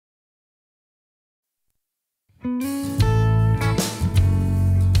Damn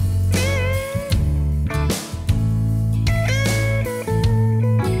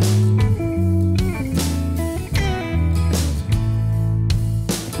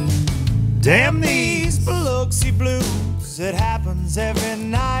these Biloxi blues, it happens every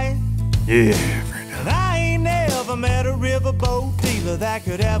night. Yeah, every night. And I ain't never met a riverboat dealer that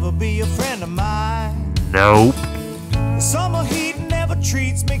could ever be a friend of mine. Nope. The summer heat never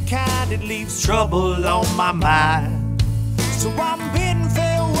treats me kind, it leaves trouble on my mind. So I'm bidding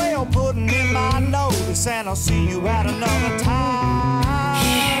farewell, putting in my notice, and I'll see you at another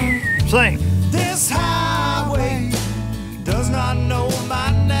time. Sing. This highway does not know my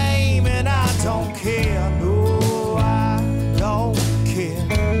name, and I don't care. No, I don't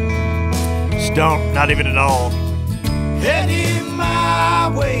care. Just don't, not even at all. Heading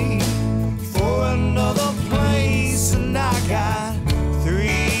my way for another place, and I got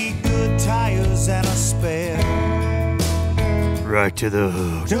 3 good tires and a spare. Right to the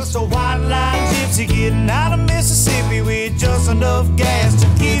hood. Just a white line gypsy getting out of Mississippi with just enough gas to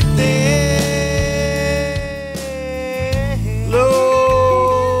get there. Low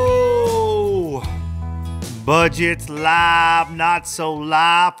budget live, not so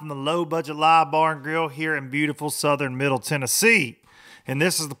live from the Low Budget Live Bar and Grill here in beautiful southern Middle Tennessee. And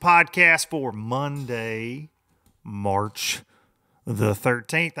this is the podcast for Monday, March the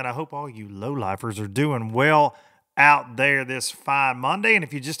 13th. And I hope all you low-lifers are doing well out there this fine Monday. And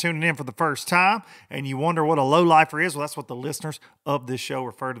if you're just tuning in for the first time and you wonder what a low-lifer is, well, that's what the listeners of this show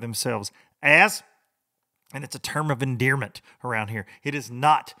refer to themselves as. And it's a term of endearment around here. It is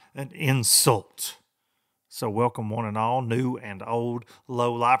not an insult. So welcome one and all, new and old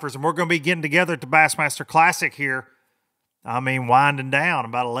low-lifers. And we're going to be getting together at the Bassmaster Classic here. Winding down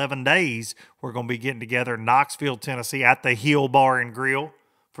about 11 days. We're going to be getting together in Knoxville, Tennessee at the Hill Bar and Grill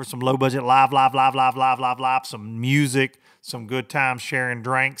for some low-budget live, some music, some good times, sharing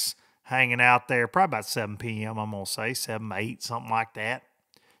drinks, hanging out there. Probably about 7 p.m., I'm going to say, 7, 8, something like that.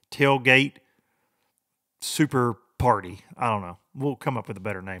 Tailgate, super party. I don't know. We'll come up with a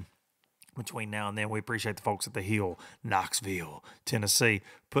better name between now and then. We appreciate the folks at the Hill, Knoxville, Tennessee,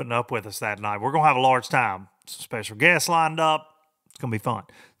 putting up with us that night. We're going to have a large time. Some special guests lined up. It's going to be fun.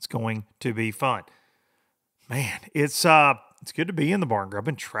 It's going to be fun. Man, it's good to be in the Barn Grill. I've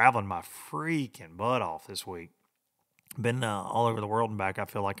been traveling my freaking butt off this week. Been all over the world and back, I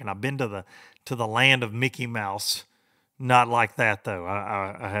feel like, and I've been to the land of Mickey Mouse. Not like that though.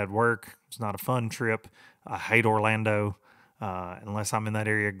 I had work. It's not a fun trip. I hate Orlando unless I'm in that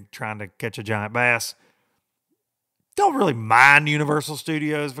area trying to catch a giant bass. Don't really mind Universal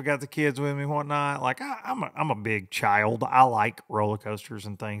Studios if I got the kids with me and whatnot. Like I'm a big child. I like roller coasters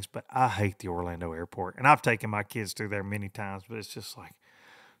and things, but I hate the Orlando airport. And I've taken my kids through there many times, but it's just like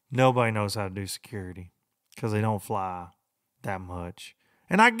nobody knows how to do security because they don't fly that much.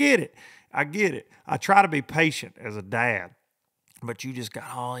 And I get it. I try to be patient as a dad, but you just got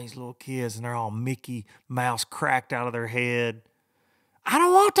all these little kids and they're all Mickey Mouse cracked out of their head. I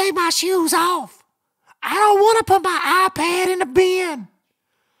don't want to take my shoes off. I don't want to put my iPad in the bin.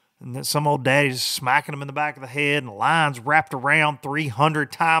 And then some old daddy's smacking them in the back of the head, and the line's wrapped around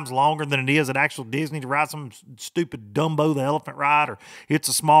 300 times longer than it is at actual Disney to ride some stupid Dumbo the Elephant Ride or It's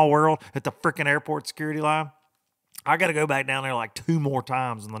a Small World at the freaking airport security line. I got to go back down there like 2 more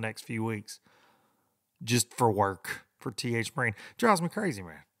times in the next few weeks just for work for TH Marine. Drives me crazy,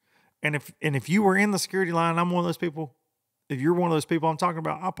 man. And if you were in the security line, I'm one of those people. If you're one of those people I'm talking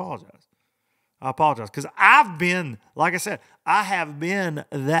about, I apologize. Because I've been, like I said, I have been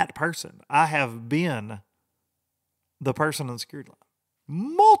that person. I have been the person in the security line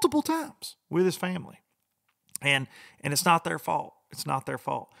multiple times with his family. And it's not their fault. It's not their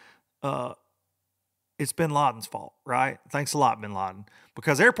fault. It's Bin Laden's fault, right? Thanks a lot, Bin Laden.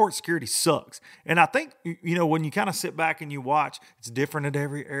 Because airport security sucks. And I think, when you kind of sit back and you watch, it's different at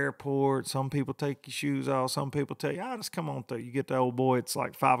every airport. Some people take your shoes off. Some people tell you, just come on through. You get the old boy, it's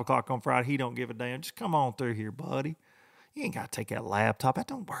like 5 o'clock on Friday. He don't give a damn. Just come on through here, buddy. You ain't got to take that laptop out.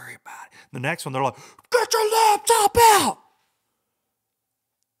 Don't worry about it. The next one, they're like, get your laptop out.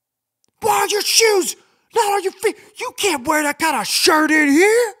 Why are your shoes not on your feet? You can't wear that kind of shirt in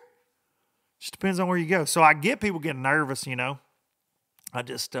here. Just depends on where you go. So I get people getting nervous, I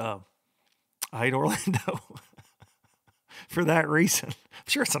just, I hate Orlando for that reason. I'm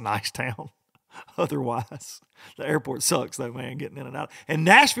sure it's a nice town. Otherwise, the airport sucks though, man, getting in and out. And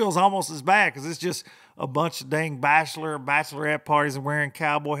Nashville's almost as bad because it's just a bunch of dang bachelorette parties and wearing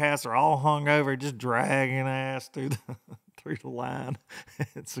cowboy hats. They're all hung over, just dragging ass through the line.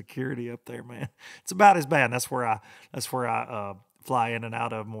 And security up there, man. It's about as bad. And that's where I fly in and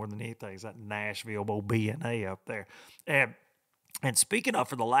out of more than anything. Is that Nashville, old B&A up there. And speaking of,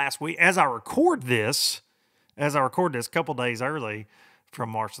 for the last week, as I record this a couple days early from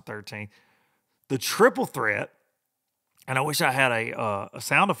March the 13th, the triple threat, and I wish I had a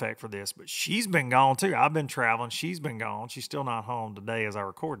sound effect for this, but she's been gone too. I've been traveling. She's been gone. She's still not home today as I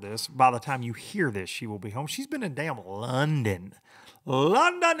record this. By the time you hear this, she will be home. She's been in damn London,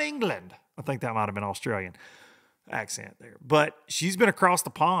 England. I think that might have been Australian accent there. But she's been across the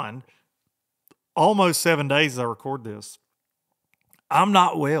pond almost 7 days as I record this. I'm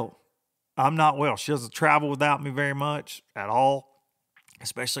not well. She doesn't travel without me very much at all,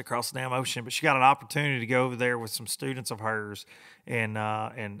 especially across the damn ocean. But she got an opportunity to go over there with some students of hers, and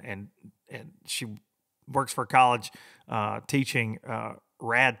she works for a college teaching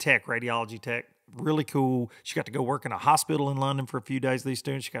rad tech, radiology tech. Really cool. She got to go work in a hospital in London for a few days. These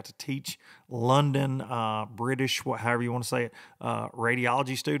students, she got to teach London, British, however you want to say it,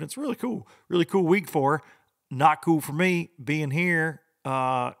 radiology students. Really cool week for her. Not cool for me being here.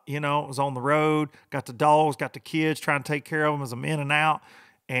 Was on the road, got the dogs, got the kids, trying to take care of them as I'm in and out.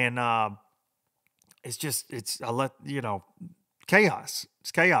 And chaos.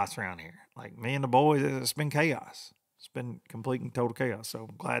 It's chaos around here. Like me and the boys, it's been chaos. It's been complete and total chaos. So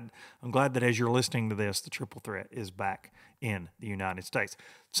I'm glad that as you're listening to this, the triple threat is back in the United States.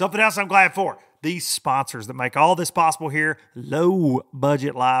 Something else I'm glad for, these sponsors that make all this possible here, Low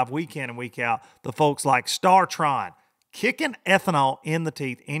Budget Live, week in and week out. The folks like StarTron, kicking ethanol in the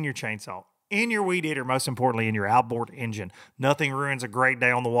teeth, in your chainsaw, in your weed eater, most importantly, in your outboard engine. Nothing ruins a great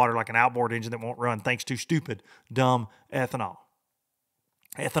day on the water like an outboard engine that won't run thanks to stupid, dumb ethanol.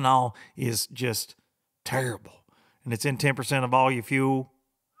 Ethanol is just terrible. And it's in 10% of all your fuel.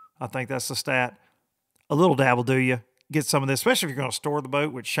 I think that's the stat. A little dab will do you. Get some of this, especially if you're going to store the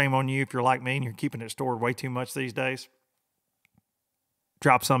boat, which shame on you if you're like me and you're keeping it stored way too much these days.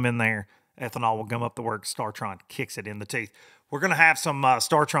 Drop some in there. Ethanol will gum up the works. StarTron kicks it in the teeth. We're going to have some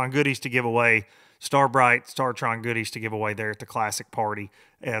StarTron goodies to give away. Starbright StarTron goodies to give away there at the Classic Party,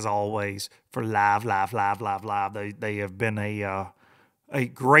 as always, for live. They have been a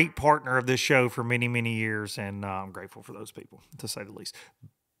great partner of this show for many, many years, and I'm grateful for those people, to say the least.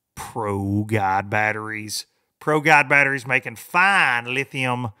 Pro Guide batteries making fine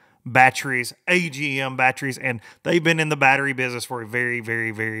lithium batteries, AGM batteries, and they've been in the battery business for a very, very,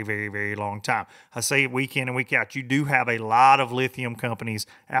 very, very, very long time. I say it week in and week out. You do have a lot of lithium companies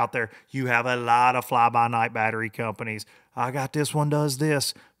out there. You have a lot of fly-by-night battery companies. I got this one does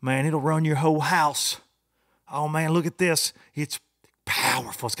this. Man, it'll run your whole house. Oh, man, look at this. It's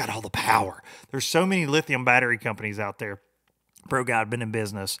powerful. It's got all the power. There's so many lithium battery companies out there. ProGuide been in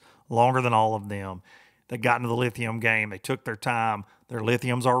business longer than all of them. They got into the lithium game. They took their time. Their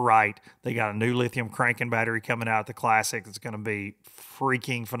lithiums are right. They got a new lithium cranking battery coming out at the Classic. It's going to be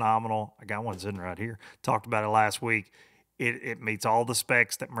freaking phenomenal. I got one sitting right here. Talked about it last week. It meets all the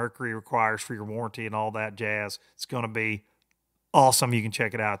specs that Mercury requires for your warranty and all that jazz. It's going to be awesome. You can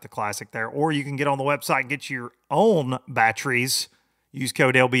check it out at the Classic there. Or you can get on the website and get your own batteries. Use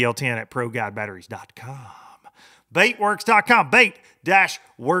code LBL10 at ProGuideBatteries.com. Baitworks.com,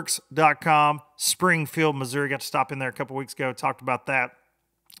 bait-works.com, Springfield, Missouri. Got to stop in there a couple weeks ago, talked about that.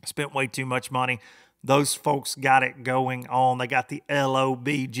 Spent way too much money. Those folks got it going on. They got the LOB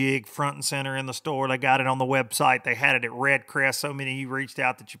jig front and center in the store. They got it on the website. They had it at Red Crest. So many of you reached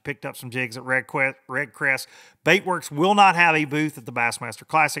out that you picked up some jigs at Red Crest. Baitworks will not have a booth at the Bassmaster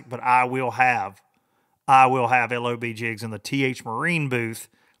Classic, but I will have LOB jigs in the TH Marine booth.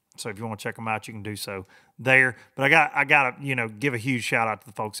 So if you want to check them out, you can do so there. But I got to, give a huge shout out to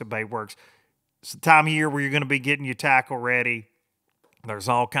the folks at Baitworks. It's the time of year where you're going to be getting your tackle ready. There's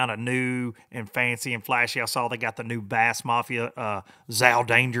all kind of new and fancy and flashy. I saw they got the new Bass Mafia Zal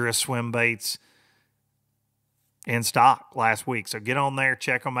Dangerous swim baits in stock last week. So get on there,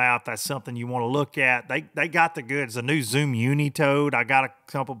 check them out. That's something you want to look at. They got the goods. The new Zoom Uni Toad. I got a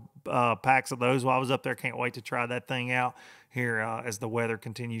couple packs of those while I was up there. Can't wait to try that thing out here as the weather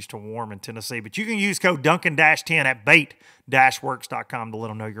continues to warm in Tennessee. But you can use code Duncan-10 at bait-works.com to let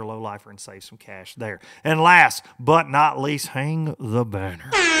them know you're a low-lifer and save some cash there. And last but not least, hang the banner.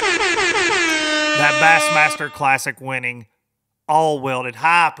 That Bassmaster Classic winning, all-welded,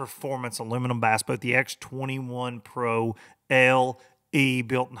 high-performance aluminum bass boat, the X21 Pro LE,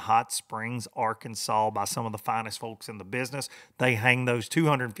 built in Hot Springs, Arkansas by some of the finest folks in the business. They hang those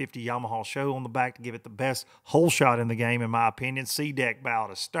 250 Yamaha show on the back to give it the best hole shot in the game, in my opinion. C-deck bow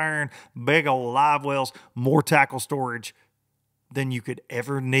to stern, big old live wells, more tackle storage, than you could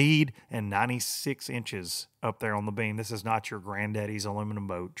ever need, and 96 inches up there on the beam. This is not your granddaddy's aluminum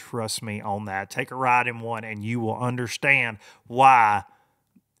boat. Trust me on that. Take a ride in one, and you will understand why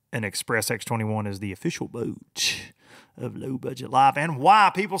an Express X21 is the official boat of Low Budget Live, and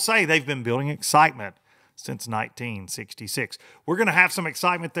why people say they've been building excitement since 1966. We're going to have some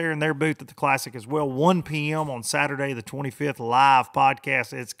excitement there in their booth at the Classic as well. 1 p.m. on Saturday the 25th, live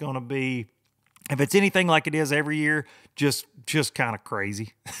podcast. It's going to be, if it's anything like it is every year, just kind of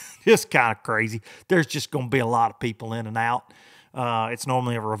crazy. Just kind of crazy. There's just going to be a lot of people in and out. It's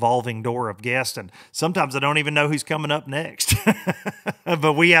normally a revolving door of guests, and sometimes I don't even know who's coming up next.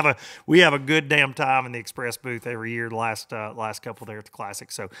 But we have a good damn time in the Express booth every year. The last couple there at the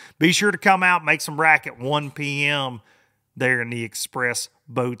Classic. So be sure to come out, make some racket. 1 p.m. there in the Express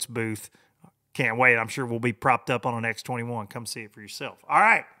Boats booth. Can't wait. I'm sure we'll be propped up on an X21. Come see it for yourself. All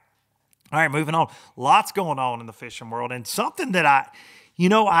right, moving on. Lots going on in the fishing world, and something that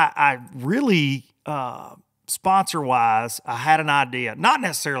I really. Sponsor-wise, I had an idea, not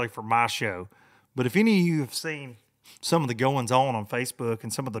necessarily for my show, but if any of you have seen some of the goings-on on Facebook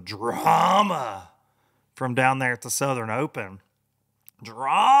and some of the drama from down there at the Southern Open,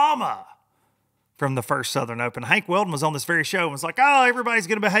 drama from the first Southern Open. Hank Weldon was on this very show and was like, oh, everybody's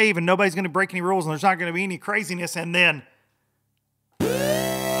going to behave and nobody's going to break any rules and there's not going to be any craziness. And then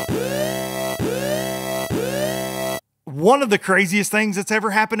one of the craziest things that's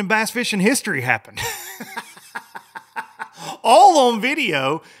ever happened in bass fishing history happened. All on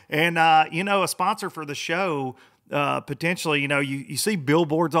video. And, a sponsor for the show, potentially, you see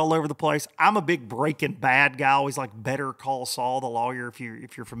billboards all over the place. I'm a big Breaking Bad guy, always like Better Call Saul, the lawyer, if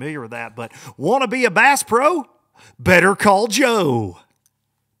you're familiar with that. But want to be a bass pro? Better call Joe.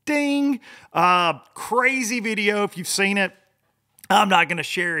 Ding. Crazy video if you've seen it. I'm not going to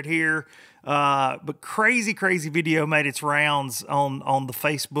share it here. But crazy video made its rounds on the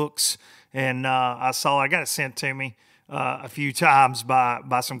Facebooks. And I got it sent to me a few times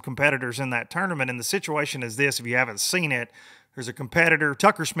by some competitors in that tournament. And the situation is this, if you haven't seen it, there's a competitor,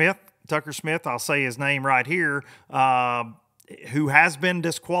 Tucker Smith, I'll say his name right here, who has been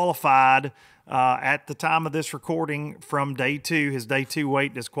disqualified at the time of this recording from day 2. His day 2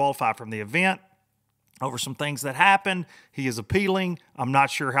 weight disqualified from the event over some things that happened. He is appealing. I'm not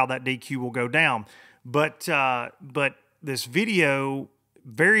sure how that DQ will go down. But this video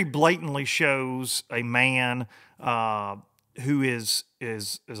very blatantly shows a man who is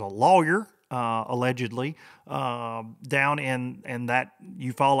a lawyer, allegedly, down in that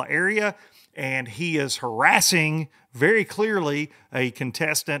Eufaula area, and he is harassing very clearly a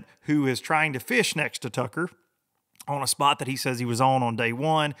contestant who is trying to fish next to Tucker on a spot that he says he was on day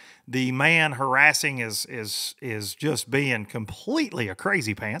 1. The man harassing is just being completely a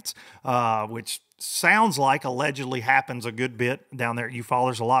crazy pants, which sounds like allegedly happens a good bit down there at Eufaula.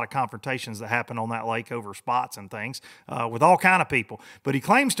 There's a lot of confrontations that happen on that lake over spots and things with all kind of people. But he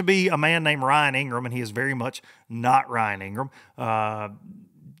claims to be a man named Ryan Ingram, and he is very much not Ryan Ingram.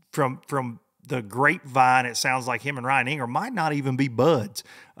 From the grapevine, it sounds like him and Ryan Ingram might not even be buds.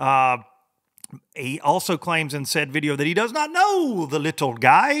 He also claims in said video that he does not know the little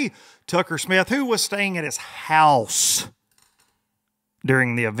guy, Tucker Smith, who was staying at his house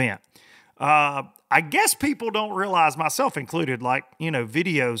during the event. I guess people don't realize, myself included,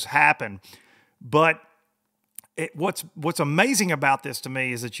 videos happen. But what's amazing about this to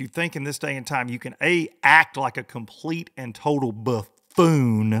me is that you think in this day and time you can act like a complete and total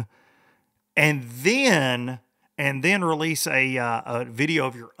buffoon, and then release a video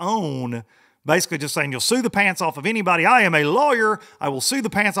of your own, basically just saying you'll sue the pants off of anybody. I am a lawyer. I will sue the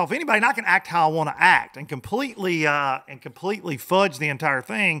pants off anybody, and I can act how I want to act, and completely fudge the entire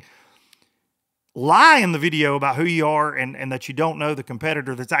thing. Lie in the video about who you are and that you don't know the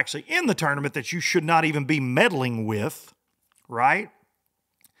competitor that's actually in the tournament that you should not even be meddling with, right?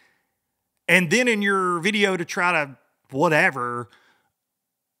 And then in your video to try to whatever,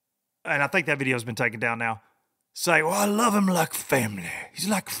 and I think that video has been taken down now, say, well, I love him like family. He's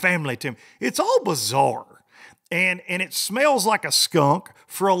like family to him. It's all bizarre. And it smells like a skunk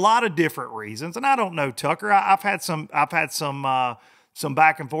for a lot of different reasons. And I don't know Tucker. I've had some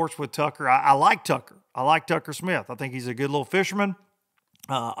back and forth with Tucker. I like Tucker. I like Tucker Smith. I think he's a good little fisherman.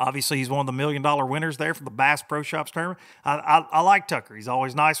 Obviously, he's one of the $1 million winners there for the Bass Pro Shops tournament. I like Tucker. He's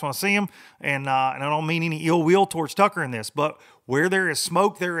always nice when I see him, and I don't mean any ill will towards Tucker in this, but where there is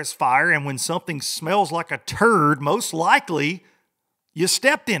smoke, there is fire, and when something smells like a turd, most likely you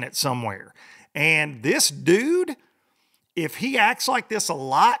stepped in it somewhere. And this dude, if he acts like this a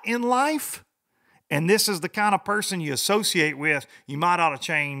lot in life, and this is the kind of person you associate with, you might ought to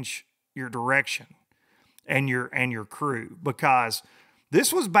change your direction. and your crew, because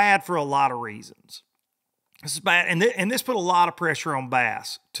this was bad for a lot of reasons. This is bad, and this put a lot of pressure on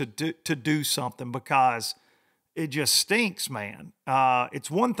Bass to do something, because it just stinks, man. It's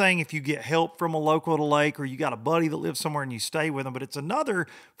one thing if you get help from a local at a lake, or you got a buddy that lives somewhere and you stay with them, but it's another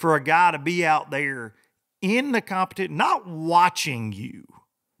for a guy to be out there in the competition, not watching you,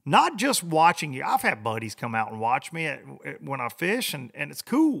 not just watching you. I've had buddies come out and watch me when I fish, and it's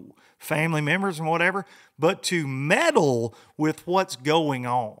cool, family members and whatever, but to meddle with what's going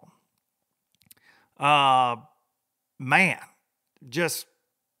on, man, just,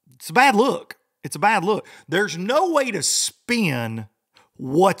 it's a bad look. It's a bad look. There's no way to spin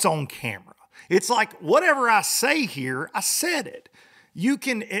what's on camera. It's like, whatever I say here, I said it. You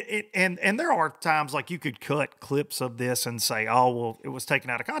can, and there are times like you could cut clips of this and say, oh, well, it was taken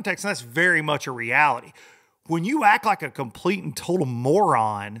out of context. And that's very much a reality. When you act like a complete and total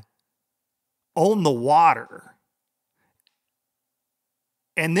moron on the water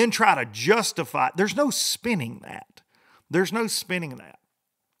and then try to justify, there's no spinning that. There's no spinning that.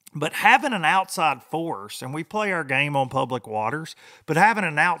 But having an outside force, and we play our game on public waters, but having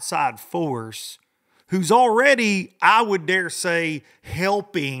an outside force who's already, I would dare say,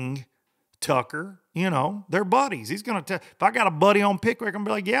 helping Tucker, you know, they're buddies. He's going to, if I got a buddy on Pickwick, I'm going to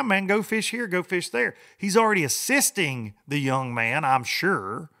be like, yeah, man, go fish here, go fish there. He's already assisting the young man, I'm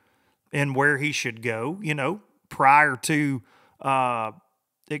sure, in where he should go, you know, prior to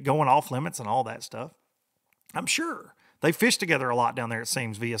it going off limits and all that stuff. I'm sure. They fish together a lot down there, it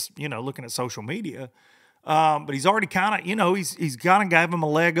seems, via, you know, looking at social media. But he's already kind of, you know, he's kind of gave him a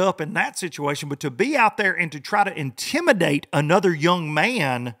leg up in that situation. But to be out there and to try to intimidate another young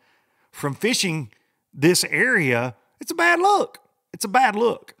man from fishing this area, it's a bad look. It's a bad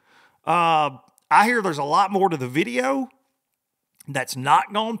look. I hear there's a lot more to the video that's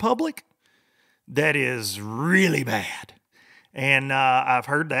not gone public that is really bad. And I've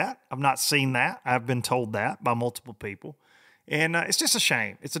heard that. I've not seen that. I've been told that by multiple people. And it's just a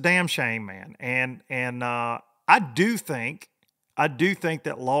shame. It's a damn shame, man. And I do think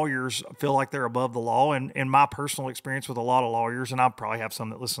that lawyers feel like they're above the law. And in my personal experience with a lot of lawyers, and I probably have some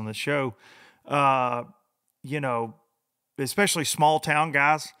that listen to this show, you know, especially small town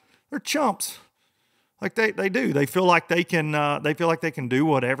guys, they're chumps. Like they do. They feel like they can do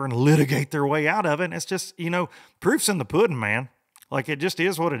whatever and litigate their way out of it. And it's just, you know, proof's in the pudding, man. Like, it just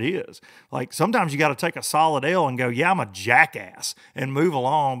is what it is. Like, sometimes you got to take a solid L and go, yeah, I'm a jackass, and move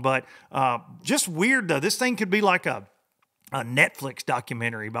along. But just weird, though. This thing could be like a Netflix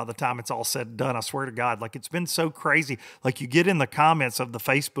documentary by the time it's all said and done. I swear to God. Like, it's been so crazy. Like, you get in the comments of the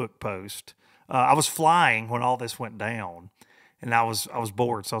Facebook post. I was flying when all this went down. And I was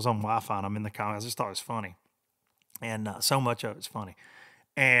bored, so I was on Wi-Fi, and I'm in the comments. I just thought it was funny. And so much of it's funny.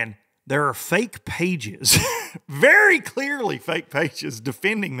 And there are fake pages, very clearly fake pages,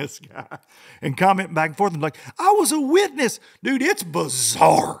 defending this guy and commenting back and forth. And like, I was a witness. Dude, it's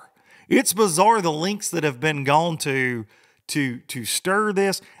bizarre. It's bizarre, the lengths that have been gone to stir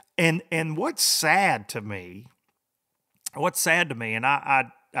this. And what's sad to me, and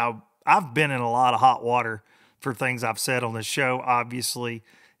I've been in a lot of hot water for things I've said on this show, obviously.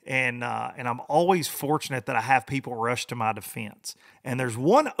 And I'm always fortunate that I have people rush to my defense. And there's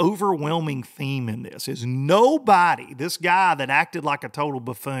one overwhelming theme in this, is nobody, this guy that acted like a total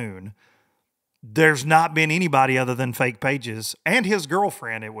buffoon, there's not been anybody other than fake pages and his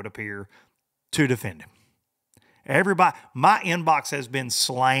girlfriend, it would appear, to defend him. Everybody, my inbox has been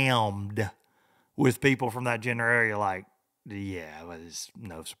slammed with people from that general area like, yeah, well, it's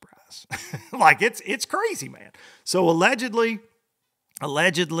no surprise. Like, it's crazy, man. So allegedly,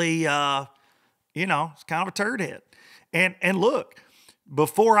 you know, it's kind of a turd head. And look,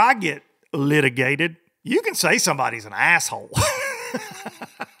 before I get litigated, you can say somebody's an asshole.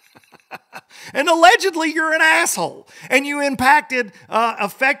 And allegedly you're an asshole. And you affected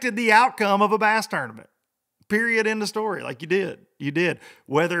the outcome of a bass tournament. Period, end of story. Like, you did. You did.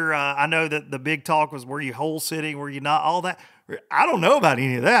 Whether, I know that the big talk was, were you hole sitting, were you not, all that. I don't know about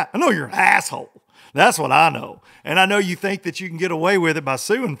any of that. I know you're an asshole. That's what I know. And I know you think that you can get away with it by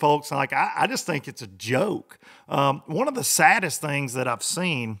suing folks. Like, I just think it's a joke. One of the saddest things that I've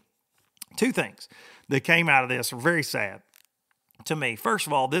seen, two things that came out of this are very sad to me. First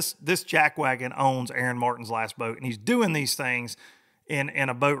of all, this jackwagon owns Aaron Martin's last boat, and he's doing these things in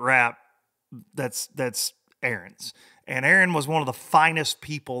a boat wrap that's Aaron's. And Aaron was one of the finest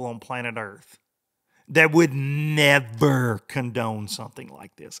people on planet Earth that would never condone something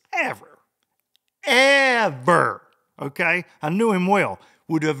like this. Ever. Okay? I knew him well.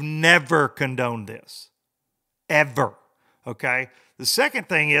 Would have never condoned this. Ever. Okay? The second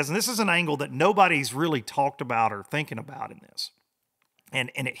thing is, and this is an angle that nobody's really talked about or thinking about in this,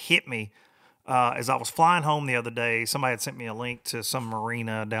 and it hit me as I was flying home the other day. Somebody had sent me a link to some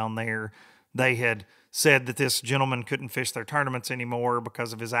marina down there. They had said that this gentleman couldn't fish their tournaments anymore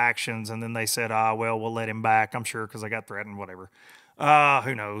because of his actions, and then they said, well, we'll let him back, I'm sure, because I got threatened, whatever.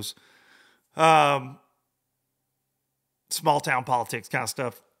 Who knows? Small town politics kind of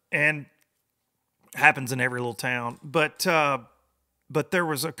stuff, and happens in every little town. But there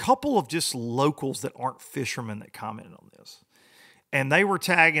was a couple of just locals that aren't fishermen that commented on this. And they were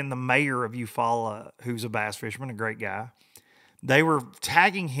tagging the mayor of Eufaula, who's a bass fisherman, a great guy. They were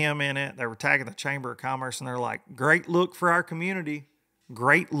tagging him in it. They were tagging the Chamber of Commerce, and they're like, great look for our community.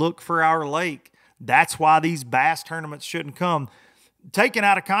 Great look for our lake. That's why these bass tournaments shouldn't come. Taken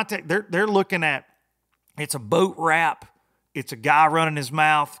out of context, they're looking at, it's a boat wrap. It's a guy running his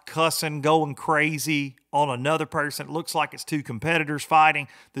mouth, cussing, going crazy on another person. It looks like it's two competitors fighting.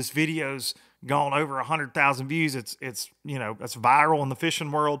 This video's gone over 100,000 views. It's viral in the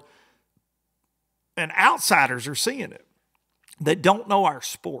fishing world. And outsiders are seeing it that don't know our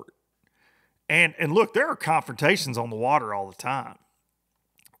sport. And look, there are confrontations on the water all the time.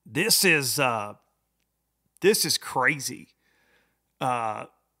 This is crazy.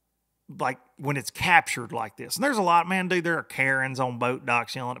 Like when it's captured like this. And there's a lot, man, dude, there are Karens on boat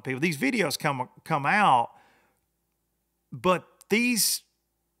docks yelling at people. These videos come out, but these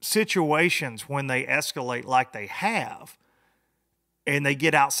situations, when they escalate like they have, and they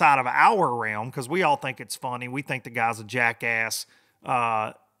get outside of our realm, because we all think it's funny. We think the guy's a jackass.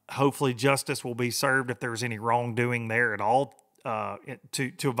 Hopefully justice will be served if there's any wrongdoing there at all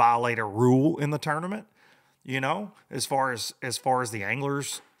to violate a rule in the tournament. You know, as far as the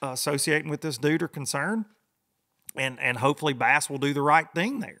anglers associating with this dude are concerned, and hopefully Bass will do the right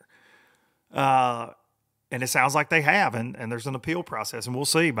thing there. And it sounds like they have, and there's an appeal process, and we'll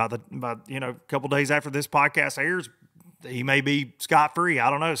see by a couple days after this podcast airs, he may be scot-free.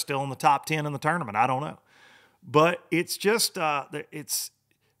 I don't know, still in the top 10 in the tournament. I don't know, but it's just it's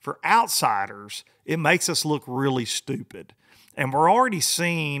for outsiders. It makes us look really stupid. And we're already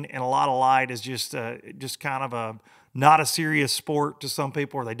seen in a lot of light as just kind of a not a serious sport to some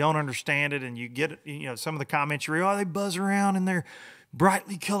people, or they don't understand it. And you get, some of the comments you read, they buzz around in their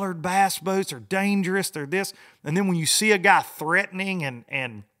brightly colored bass boats, are dangerous, they're this. And then when you see a guy threatening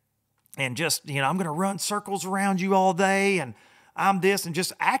and just, I'm going to run circles around you all day, and I'm this, and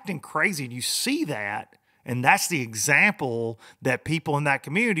just acting crazy, and you see that. And that's the example that people in that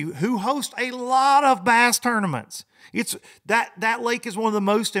community who host a lot of bass tournaments. It's that lake is one of the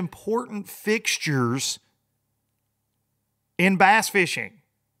most important fixtures in bass fishing.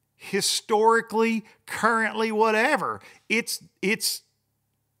 Historically, currently, whatever. It's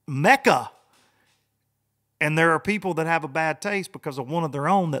Mecca. And there are people that have a bad taste because of one of their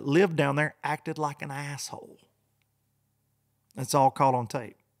own that lived down there, acted like an asshole. That's all caught on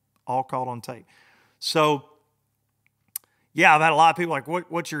tape. All caught on tape. So, yeah, I've had a lot of people like,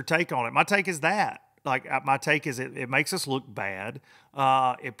 what's your take on it? My take is that. My take is it makes us look bad.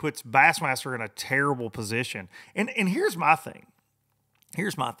 It puts Bassmaster in a terrible position. And here's my thing.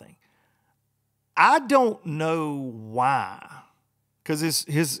 I don't know why. Because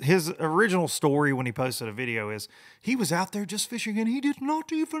his original story when he posted a video is he was out there just fishing and he did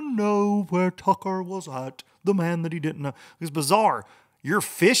not even know where Tucker was at, the man that he didn't know. It was bizarre. You're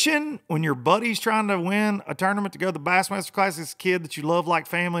fishing when your buddy's trying to win a tournament to go to the Bassmaster Class. This kid that you love like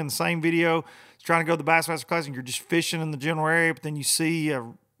family in the same video is trying to go to the Bassmaster Class, and you're just fishing in the general area, but then you see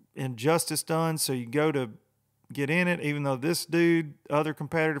injustice done, so you go to get in it, even though this dude, other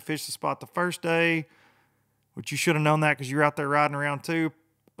competitor, fished the spot the first day, which you should have known that because you're out there riding around too,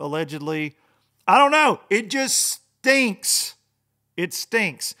 allegedly. I don't know. It just stinks. It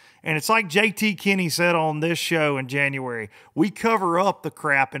stinks. And it's like JT Kinney said on this show in January. We cover up the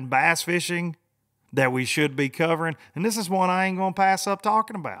crap in bass fishing that we should be covering. And this is one I ain't going to pass up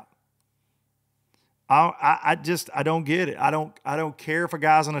talking about. I don't get it. I don't care if a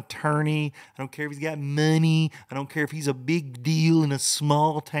guy's an attorney. I don't care if he's got money. I don't care if he's a big deal in a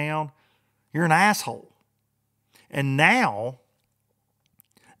small town. You're an asshole. And now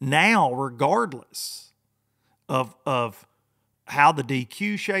regardless of how the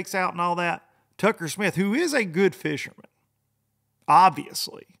DQ shakes out and all that, Tucker Smith, who is a good fisherman,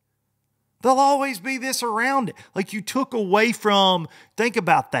 obviously, there'll always be this around it. Like you took away from, think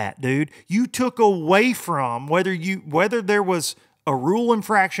about that, dude. You took away from, whether there was a rule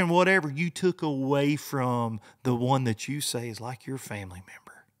infraction, whatever, you took away from the one that you say is like your family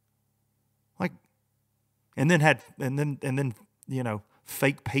member. Like, and then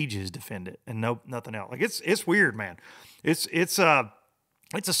fake pages defend it and nothing else. Like it's weird, man. It's a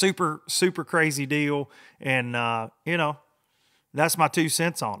super, super crazy deal. And, that's my 2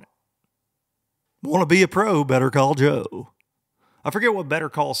 cents on it. Want to be a pro? Better call Joe. I forget what Better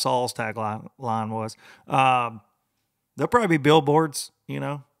Call Saul's tagline was. There'll probably be billboards,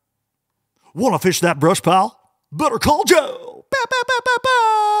 Want to fish that brush pile? Better call Joe. Bow, bow, bow, bow,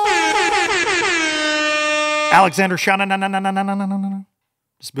 bow. Alexander Shana.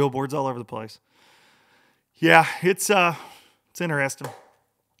 Just billboards all over the place. Yeah, it's interesting.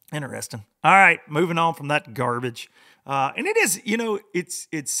 Interesting. All right, moving on from that garbage. And it is,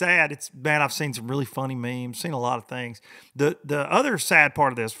 it's sad. Man, I've seen some really funny memes, seen a lot of things. The other sad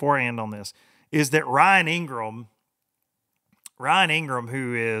part of this, before I end on this, is that Ryan Ingram,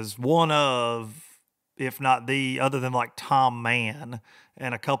 who is one of, if not the, other than like Tom Mann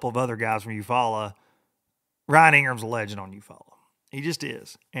and a couple of other guys from Eufaula, Ryan Ingram's a legend on Eufaula. He just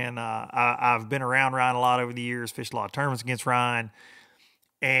is. And I've been around Ryan a lot over the years, fished a lot of tournaments against Ryan.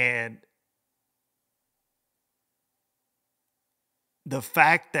 And the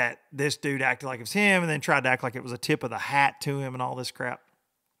fact that this dude acted like it was him and then tried to act like it was a tip of the hat to him and all this crap,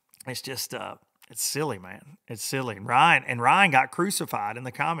 it's just, it's silly, man. It's silly. And Ryan got crucified in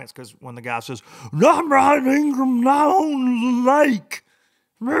the comments because when the guy says, "I'm Ryan Ingram, not on the lake.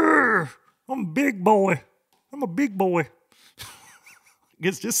 I'm a big boy. I'm a big boy."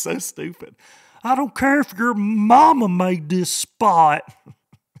 It's just so stupid. I don't care if your mama made this spot.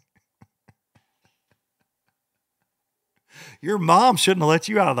 Your mom shouldn't have let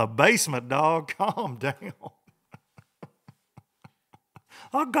you out of the basement, dog. Calm down.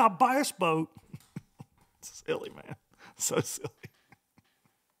 I got bass boat. Silly, man. So silly.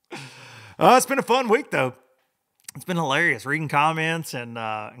 It's been a fun week, though. It's been hilarious reading comments and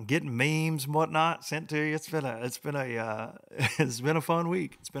getting memes and whatnot sent to you. It's been a fun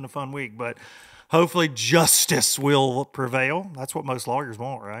week. It's been a fun week, but hopefully justice will prevail. That's what most lawyers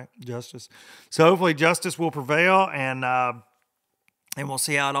want, right? Justice. So hopefully justice will prevail, and we'll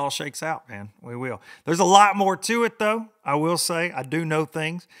see how it all shakes out, man. We will. There's a lot more to it, though. I will say I do know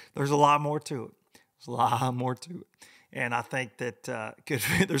things. There's a lot more to it. There's a lot more to it. And I think that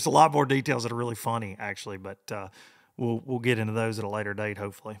there's a lot more details that are really funny, actually. But we'll get into those at a later date,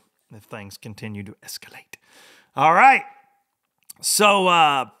 hopefully, if things continue to escalate. All right.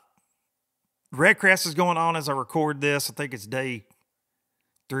 So Red Crest is going on as I record this. I think it's day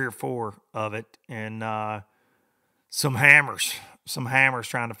 3 or 4 of it. And some hammers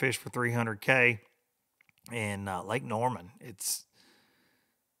trying to fish for 300K in Lake Norman. It's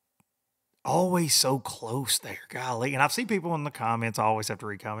always so close there, golly. And I've seen people in the comments. I always have to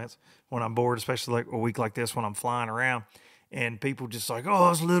read comments when I'm bored, especially like a week like this when I'm flying around. And people just like, "Oh,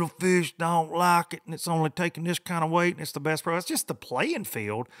 this little fish don't like it, and it's only taking this kind of weight, and it's the best pro." It's just the playing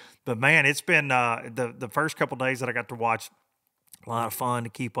field. But, man, it's been the first couple of days that I got to watch, a lot of fun to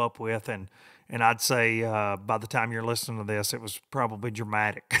keep up with. And I'd say by the time you're listening to this, it was probably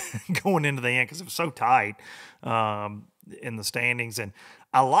dramatic going into the end because it was so tight in the standings. And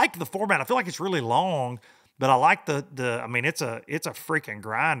I like the format. I feel like it's really long, but I like I mean, it's a freaking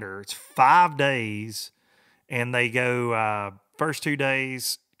grinder. It's 5 days, and they go first 2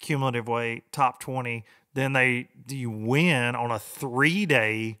 days, cumulative weight, top 20. Then you win on a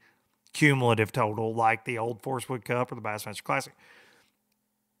 3-day cumulative total like the Old Forestwood Cup or the Bassmaster Classic.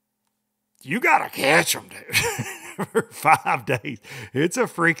 You got to catch them, dude, for 5 days. It's a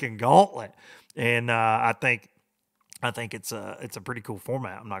freaking gauntlet. And I think it's a pretty cool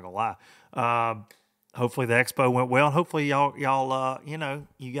format. I'm not gonna lie. Hopefully the expo went well, and hopefully y'all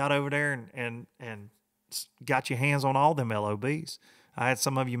you got over there and got your hands on all them LOBs. I had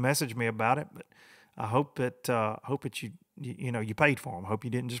some of you message me about it, but I hope that you paid for them. Hope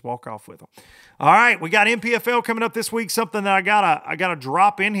you didn't just walk off with them. All right, we got NPFL coming up this week. Something that I gotta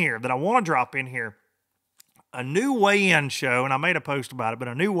drop in here, that I want to drop in here. A new weigh-in show, and I made a post about it, but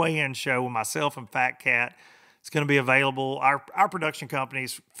a new weigh-in show with myself and Fat Cat. It's going to be available. Our production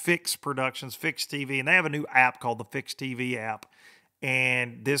company's Fix Productions, Fix TV, and they have a new app called the Fix TV app.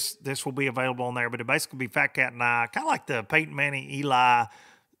 And this will be available on there, but it basically be Fat Cat and I, kind of like the Peyton Manning, Eli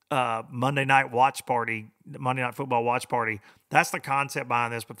Monday Night Football watch party. That's the concept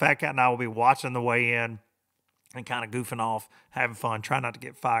behind this. But Fat Cat and I will be watching the weigh-in and kind of goofing off, having fun, try not to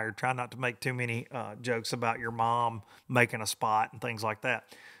get fired, try not to make too many jokes about your mom making a spot and things like that.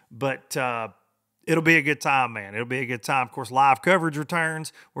 But it'll be a good time, man. It'll be a good time. Of course, live coverage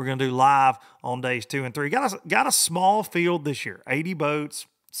returns. We're going to do live on days 2 and 3. Got a small field this year, 80 boats,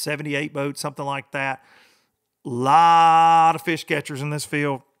 78 boats, something like that. Lot of fish catchers in this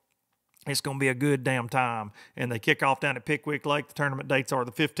field. It's going to be a good damn time. And they kick off down at Pickwick Lake. The tournament dates are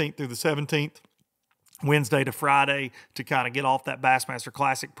the 15th through the 17th. Wednesday to Friday to kind of get off that Bassmaster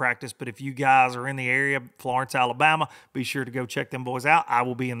Classic practice. But if you guys are in the area, Florence, Alabama, be sure to go check them boys out. I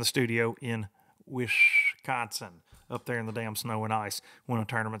will be in the studio in Wisconsin, up there in the damn snow and ice, when a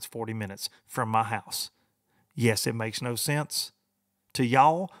tournament's 40 minutes from my house. Yes, it makes no sense to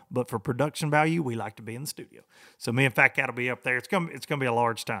y'all, but for production value, we like to be in the studio. So me and Fat Cat will be up there. It's gonna be a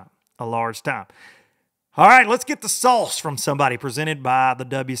large time. A large time. All right, let's get the sauce from somebody, presented by the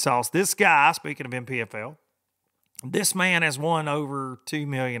W Sauce. This guy, speaking of NPFL, this man has won over $2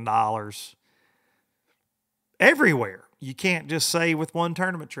 million everywhere. You can't just say with one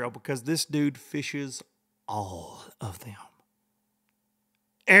tournament trail, because this dude fishes all of them.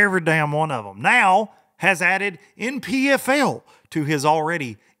 Every damn one of them. Now has added NPFL to his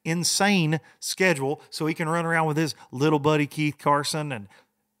already insane schedule, so he can run around with his little buddy Keith Carson and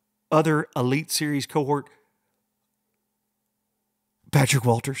other Elite Series cohort Patrick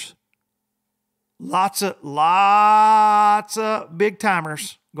Walters. Lots of big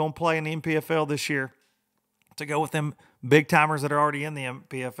timers going to play in the NPFL this year, to go with them big timers that are already in the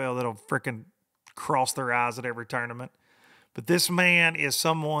NPFL that'll freaking cross their eyes at every tournament. But this man is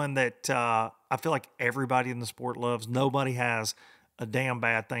someone that I feel like everybody in the sport loves. Nobody has a damn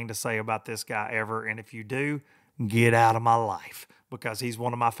bad thing to say about this guy ever. And if you do, get out of my life, because he's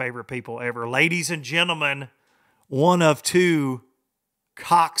one of my favorite people ever. Ladies and gentlemen, one of two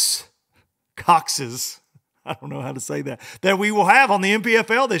Coxes, I don't know how to say that we will have on the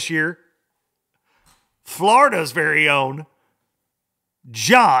NPFL this year. Florida's very own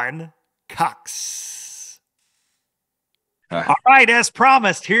John Cox. All right, as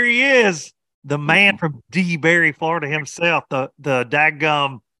promised, here he is, the man from D. Berry, Florida himself, the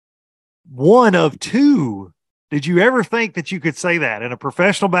daggum one of two. Did you ever think that you could say that in a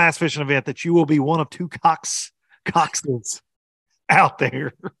professional bass fishing event, that you will be one of two Coxes out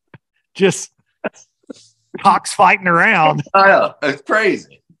there, just Cox fighting around? I know, it's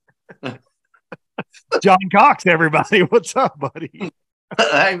crazy. John Cox, everybody, what's up, buddy?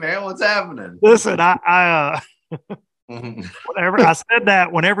 Hey man, what's happening? Listen, whenever I said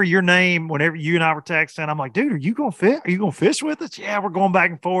that, whenever you and I were texting, I'm like, dude, are you gonna fish with us? Yeah, we're going back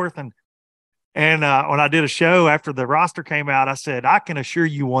and forth. And when I did a show after the roster came out, I said, I can assure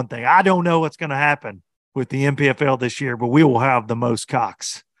you one thing. I don't know what's going to happen with the NPFL this year, but we will have the most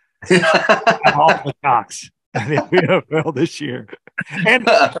Cox. All the Cox in the NPFL this year. And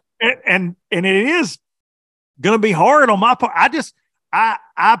it is going to be hard on my part.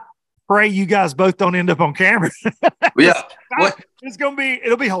 I pray you guys both don't end up on camera. Yeah.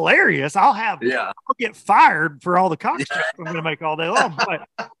 It'll be hilarious. I'll get fired for all the Cox jokes I'm going to make all day long.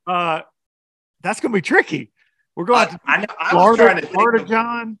 But that's going to be tricky. We're going to Florida,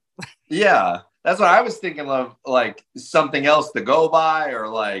 John. Yeah, that's what I was thinking of, like something else to go by, or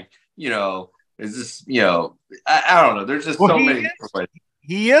like, is this, I don't know. There's just so many different ways.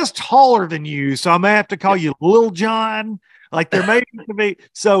 He is taller than you, so I may have to call you Little John. Like there may be.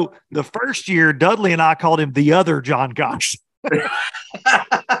 So the first year, Dudley and I called him the other John Cox.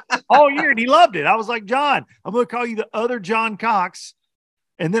 All year, and he loved it. I was like, John, I'm going to call you the other John Cox.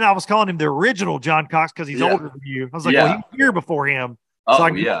 And then I was calling him the original John Cox because he's older than you. I was like, well, he was here before him. So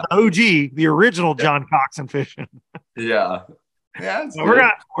the OG, the original John Cox in fishing. Yeah. So we're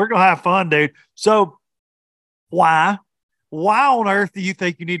gonna have fun, dude. So why on earth do you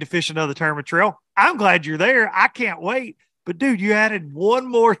think you need to fish another tournament trail? I'm glad you're there. I can't wait. But dude, you added one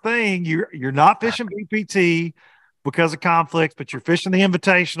more thing. You're not fishing BPT because of conflicts, but you're fishing the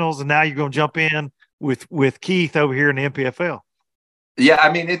invitationals, and now you're gonna jump in with Keith over here in the NPFL. Yeah,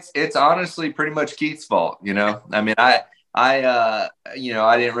 I mean, it's honestly pretty much Keith's fault. I mean, I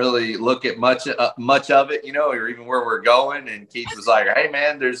didn't really look at much of it, or even where we're going. And Keith was like, "Hey,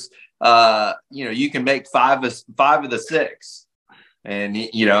 man, there's, you can make five of the six," and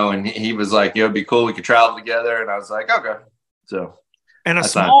he was like, "It'd be cool. We could travel together." And I was like, "Okay." So, and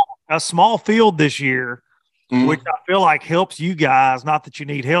a small field this year, which I feel like helps you guys. Not that you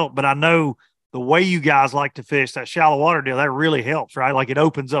need help, but I know the way you guys like to fish, that shallow water deal, that really helps, right? Like it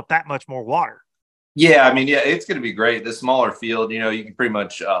opens up that much more water. Yeah, I mean, it's going to be great. The smaller field, you can pretty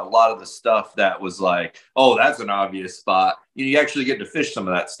much a lot of the stuff that was like, oh, that's an obvious spot. You actually get to fish some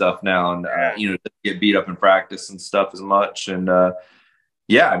of that stuff now, and get beat up in practice and stuff as much. And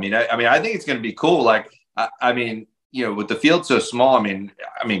yeah, I think it's going to be cool. Like, I mean, with the field so small, I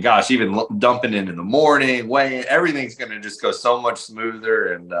mean, gosh, even dumping in the morning, weighing, everything's going to just go so much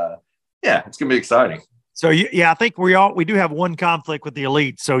smoother, and yeah, it's going to be exciting. So, yeah, I think we do have one conflict with the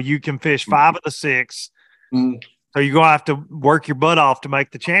elite. So you can fish 5 of the 6. So you're going to have to work your butt off to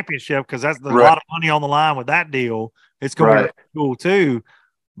make the championship because there's a lot of money on the line with that deal. It's going to be cool too.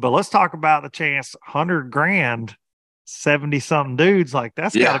 But let's talk about the chance, $100,000, 70-something dudes. Like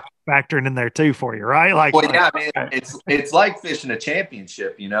that's got to be factoring in there too for you, right? Like, I mean, it's like fishing a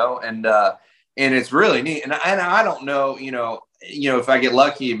championship, and it's really neat. And I don't know, if I get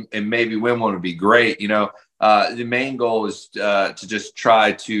lucky and maybe win one would be great. The main goal is to just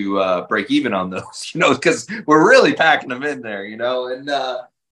try to break even on those, because we're really packing them in there, and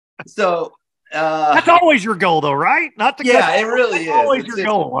so that's always your goal, though, right? Not to it really is always your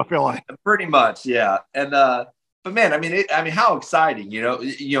goal. I feel like pretty much, yeah. And but man, I mean, how exciting,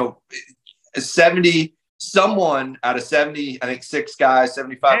 70. Someone out of 70, I think 6 guys,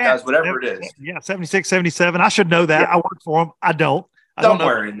 75 guys, whatever it is. Yeah, 76, 77. I should know that. I work for them. I don't.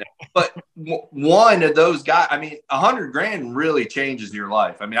 Somewhere in there. But one of those guys, I mean, $100,000 really changes your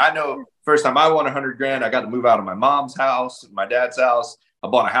life. I mean, I know first time I won $100,000, I got to move out of my mom's house, my dad's house. I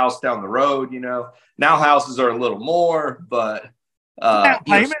bought a house down the road, Now houses are a little more, but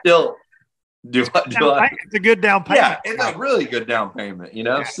still do I? It's a good down payment. Yeah, it's a really good down payment,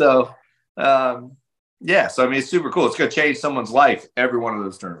 Yeah. So, so I mean, it's super cool. It's going to change someone's life, every one of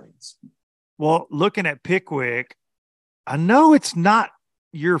those tournaments. Well, looking at Pickwick, I know it's not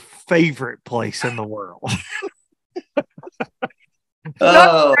your favorite place in the world.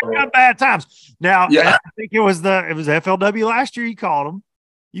 Not bad times. Now, I think it was FLW last year. You called them.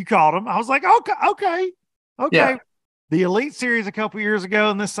 I was like, okay. Yeah. The Elite Series a couple years ago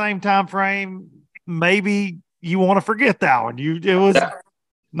in this same time frame, maybe you want to forget that one. It was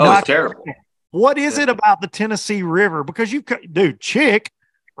not terrible. What is it about the Tennessee River? Because Chick,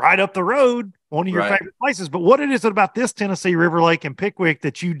 right up the road, one of your favorite places. But what is it about this Tennessee River Lake and Pickwick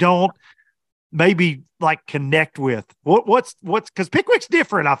that you don't maybe like connect with? What's because Pickwick's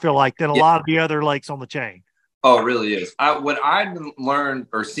different, I feel like, than a lot of the other lakes on the chain. Oh, it really is. What I've learned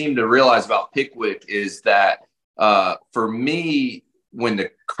or seem to realize about Pickwick is that for me, when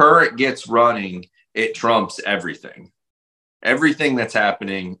the current gets running, it trumps everything that's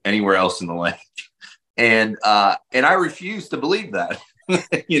happening anywhere else in the lake. And I refuse to believe that,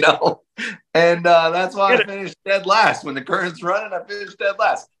 and that's why I finished dead last. When the current's running, I finished dead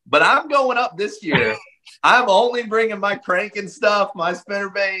last. But I'm going up this year. I'm only bringing my crank and stuff, my spinner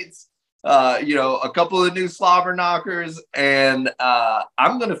baits, a couple of new slobber knockers, and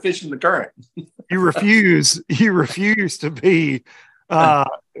I'm going to fish in the current. You refuse to be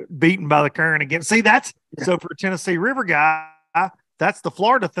beaten by the current again. See, so for a Tennessee River guy, that's the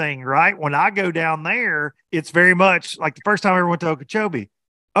Florida thing, right? When I go down there, it's very much like the first time I ever went to Okeechobee.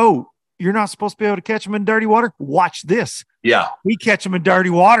 Oh, you're not supposed to be able to catch them in dirty water? Watch this. Yeah. We catch them in dirty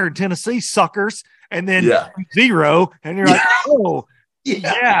water in Tennessee, suckers, and then 0, and you're like, oh,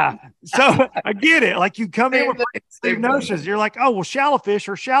 yeah. So I get it. Like you come in with notions. You're like, oh, well, shallow fish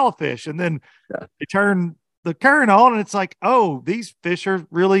are shallow fish. And then you turn the current on and it's like, oh, these fish are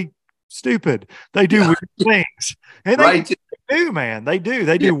really stupid. They do weird things. And they do, man. They do.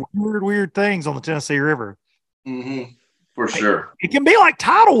 They do weird things on the Tennessee River. Mm-hmm. For sure. It can be like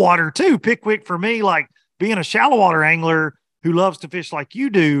tidal water too. Pickwick for me, like being a shallow water angler who loves to fish like you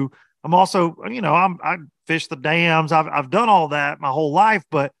do. I'm also, I fish the dams. I've done all that my whole life,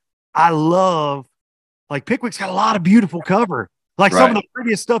 but I love, like Pickwick's got a lot of beautiful cover. Like some of the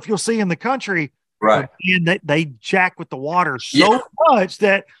prettiest stuff you'll see in the country. Right. And they jack with the water so much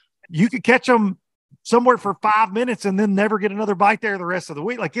that you could catch them somewhere for 5 minutes and then never get another bite there the rest of the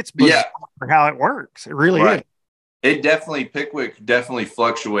week. Like it's bizarre how it works. It really is. Pickwick definitely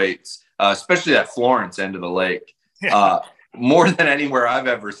fluctuates, especially that Florence end of the lake. More than anywhere I've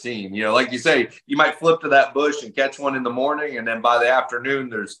ever seen. Like you say, you might flip to that bush and catch one in the morning, and then by the afternoon,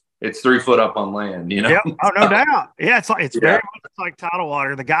 it's 3 foot up on land. Yeah. Oh, no doubt. Yeah, it's very much like tidal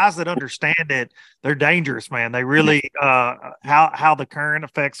water. The guys that understand it, they're dangerous, man. They really how the current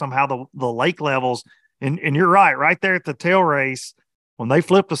affects them, how the lake levels, and you're right there at the tail race. When they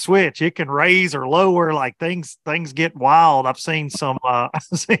flip the switch, it can raise or lower. Like things get wild. I've seen some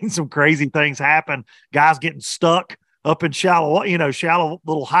crazy things happen. Guys getting stuck up in shallow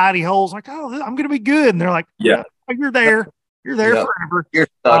little hidey holes. Like, oh, I'm going to be good. And they're like, oh, you're there. You're there forever. You're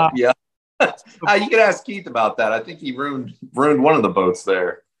stuck. You can ask Keith about that. I think he ruined one of the boats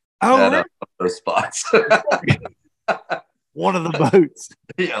there. Oh, really? Those spots. One of the boats.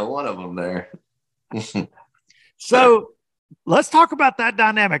 Yeah, one of them there. So let's talk about that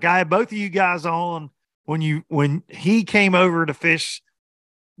dynamic. I had both of you guys on when he came over to fish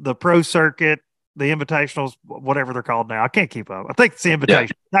the pro circuit, the invitationals, whatever they're called now. I can't keep up. I think it's the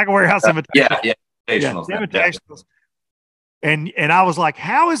invitation. Tiger Warehouse Invitationals. Invitationals. Invitationals. And I was like,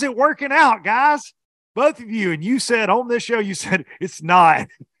 how is it working out, guys? both of you, and you said on this show, you said it's not.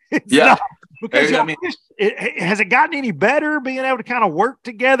 It's Yeah. not. Because I mean, has it gotten any better being able to kind of work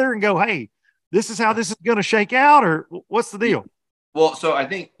together and go, hey, this is how this is going to shake out, or what's the deal? Well, so I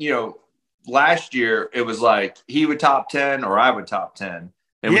think, last year it was like he would top 10 or I would top 10,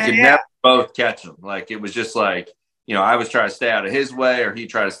 and we could never both catch him. Like, it was just like, I was trying to stay out of his way or he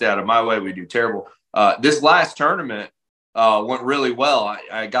tried to stay out of my way. We do terrible. This last tournament went really well.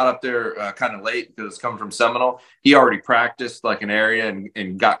 I got up there kind of late because it's coming from Seminole. He already practiced like an area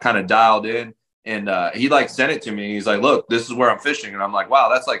and got kind of dialed in. And he like sent it to me. He's like, look, this is where I'm fishing. And I'm like, wow,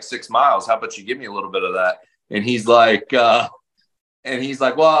 that's like 6 miles. How about you give me a little bit of that? And he's like, well,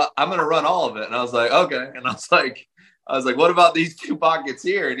 I'm going to run all of it. And I was like, okay. And I was like, what about these 2 pockets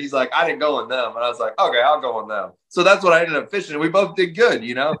here? And he's like, I didn't go in them. And I was like, okay, I'll go in them. So that's what I ended up fishing. We both did good, I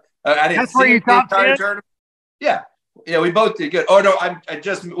didn't that's where you top 10? Tournament. Yeah. Yeah, we both did good. Oh no,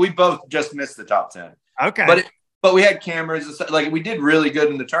 we both just missed the top 10. Okay. But we had cameras and stuff. Like, we did really good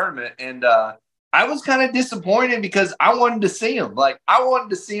in the tournament. And I was kind of disappointed because I wanted to see him. Like, I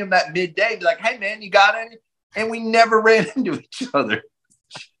wanted to see him that midday, be like, hey man, you got any? And we never ran into each other.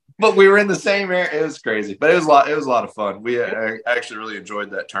 But we were in the same area. It was crazy, but it was a lot of fun. We actually really enjoyed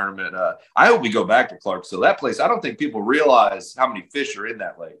that tournament. I hope we go back to Clarksville. That place, I don't think people realize how many fish are in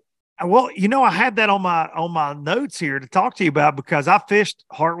that lake. Well, I had that on my notes here to talk to you about, because I fished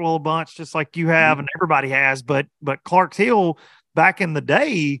Hartwell a bunch, just like you have, and everybody has. But Clarks Hill, back in the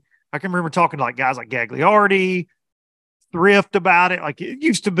day, I can remember talking to like guys like Gagliardi, Thrift about it. Like, it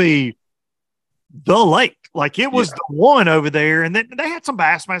used to be the lake, like it was the one over there. And then they had some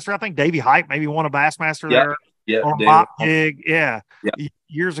Bassmaster. I think Davey Hype maybe won a Bassmaster there on a mop jig,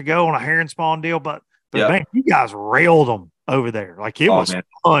 years ago on a herring spawn deal. But man, you guys railed them over there. Like, it was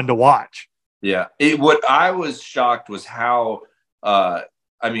fun to watch. Yeah. What I was shocked was how,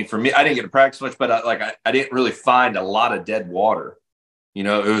 for me, I didn't get to practice much, but I didn't really find a lot of dead water. It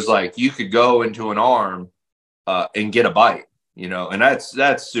was like you could go into an arm and get a bite, and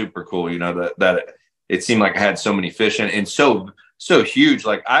that's super cool. That it seemed like I had so many fish and so huge.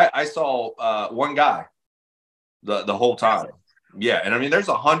 Like I saw one guy the whole time. Yeah. And there's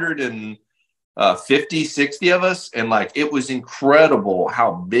 150, 60 of us. And like, it was incredible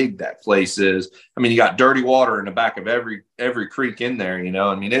how big that place is. You got dirty water in the back of every creek in there,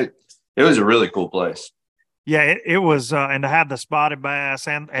 it was a really cool place. Yeah, it was, and to have the spotted bass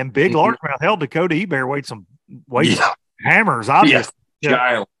and big largemouth. Hell, Dakota E-Bear weighed some hammers, obviously.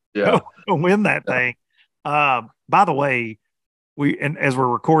 Yeah. To win that thing. By the way, as we're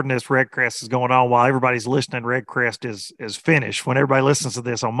recording this, Redcrest is going on while everybody's listening. Redcrest is finished. When everybody listens to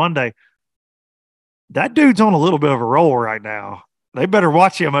this on Monday, that dude's on a little bit of a roll right now. They better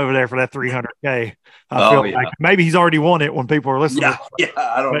watch him over there for that 300K. I feel like maybe he's already won it when people are listening. Yeah,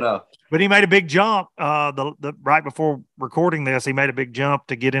 I don't know. But he made a big jump. The right before recording this, he made a big jump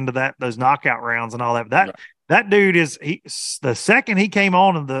to get into those knockout rounds and all that. That dude the second he came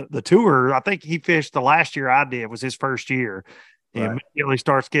on in the tour, I think he fished the last year I did, was his first year. He immediately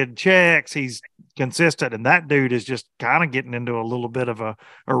starts getting checks. He's consistent, and that dude is just kind of getting into a little bit of a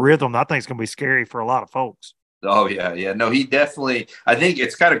rhythm. I think it's going to be scary for a lot of folks. Oh yeah. No, he definitely. I think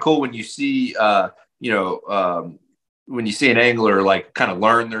it's kind of cool when you see, when you see an angler like kind of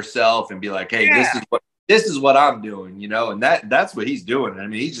learn theirself and be like, hey, this is what I'm doing, and that's what he's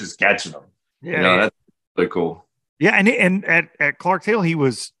doing. He's just catching them. That's really cool. Yeah, and at Clarks Hill, he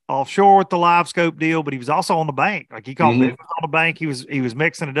was offshore with the live scope deal, but he was also on the bank. Like, he caught fish on the bank. He was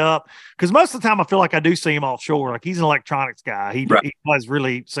mixing it up, because most of the time I feel like I do see him offshore. Like, he's an electronics guy. He does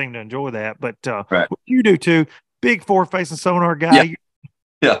really seem to enjoy that. But you do too. Big forward-facing sonar guy.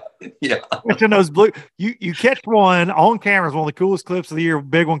 Yeah. Catching those blue, you catch one on camera. Is one of the coolest clips of the year.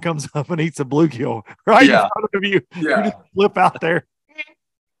 Big one comes up and eats a bluegill right in front of you. You just flip out there.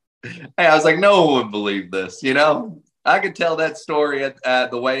 Hey, I was like, no one would believe this. I could tell that story at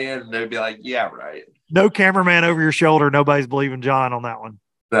the weigh-in, and they'd be like, yeah, right. No cameraman over your shoulder. Nobody's believing John on that one.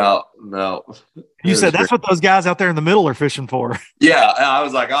 No. You said that's what those guys out there in the middle are fishing for. Yeah, I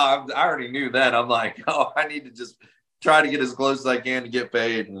was like, I already knew then. I'm like, I need to just try to get as close as I can to get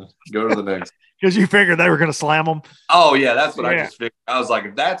paid and go to the next. Because you figured they were going to slam them. Oh yeah, that's what I just figured. I was like,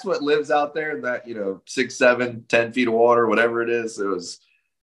 if that's what lives out there in that 6, 7, 10 feet of water, whatever it is, it was.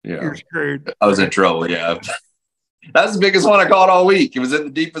 You're screwed. I was in trouble. Yeah. That's the biggest one I caught all week. It was in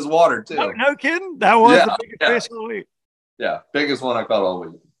the deepest water too. No kidding. That was the biggest fish all week. Yeah. Biggest one I caught all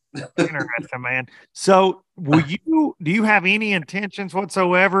week. Interesting, man. So do you have any intentions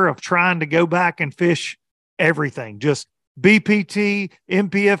whatsoever of trying to go back and fish everything? Just BPT,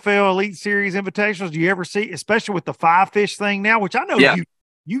 NPFL, Elite Series invitationals? Do you ever see, especially with the 5 fish thing now, which I know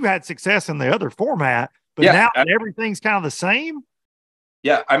you've had success in the other format, but Yeah, now everything's kind of the same.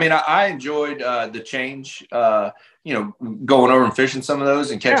 Yeah, I mean, I enjoyed the change, going over and fishing some of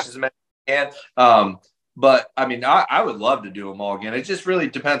those and catching as many as I can. But I mean, I would love to do them all again. It just really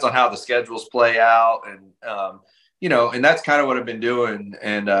depends on how the schedules play out, and and that's kind of what I've been doing.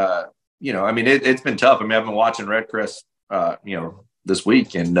 And I mean, it's been tough. I mean, I've been watching Red Crest, this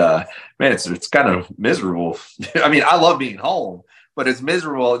week, and man, it's kind of miserable. I mean, I love being home, but it's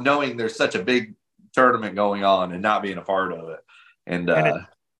miserable knowing there's such a big tournament going on and not being a part of it. And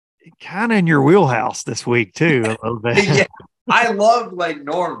kind of in your wheelhouse this week too, a little bit. Yeah, I love Lake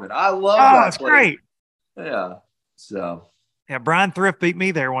Norman. I love that it's place. Great. Yeah. So yeah, Brian Thrift beat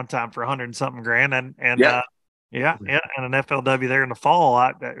me there one time for 100 and something grand, and and an FLW there in the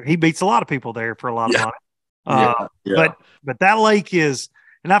fall. He beats a lot of people there for a lot of money. But that lake is,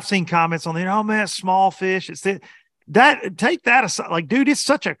 and I've seen comments on there. Oh man, it's small fish. It's that. Take that aside. Like, dude, it's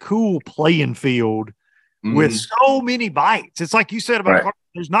such a cool playing field. With so many bites. It's like you said about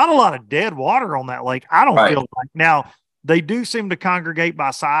there's not a lot of dead water on that lake. I don't feel like. Now, they do seem to congregate by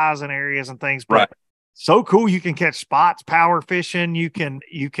size and areas and things, but so cool. You can catch spots, power fishing. You can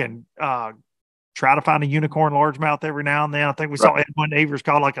try to find a unicorn largemouth every now and then. I think we saw Edwin Avers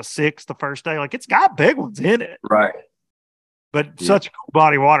caught like a 6 the first day. Like, it's got big ones in it. Right. But such a cool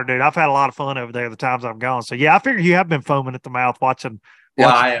body of water, dude. I've had a lot of fun over there the times I've gone. So, yeah, I figure you have been foaming at the mouth watching.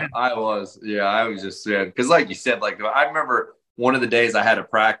 Yeah, I was. Yeah, I was just saying, because like you said, like I remember one of the days I had a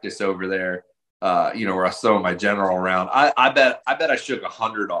practice over there, where I was throwing my general around. I bet I shook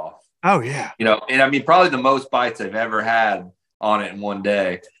 100 off. Oh yeah. And I mean, probably the most bites I've ever had on it in one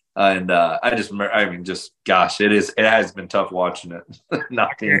day. And I just remember, I mean, just gosh, it has been tough watching it.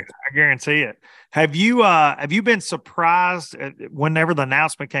 I guarantee it. Have you been surprised whenever the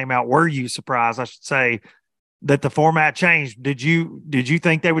announcement came out? Were you surprised, I should say, that the format changed? Did you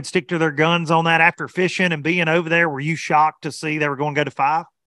think they would stick to their guns on that after fishing and being over there? Were you shocked to see they were going to go to 5?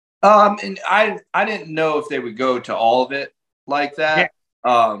 And I didn't know if they would go to all of it like that.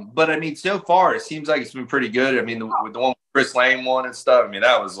 Yeah. But I mean, so far it seems like it's been pretty good. I mean, with the one Chris Lane won and stuff, I mean,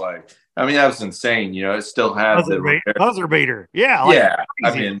 that was insane. It still had buzzer beater. Yeah.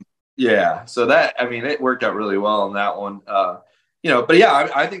 I mean, yeah. So it worked out really well on that one. But yeah,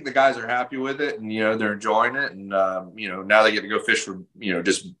 I think the guys are happy with it, and they're enjoying it, and now they get to go fish for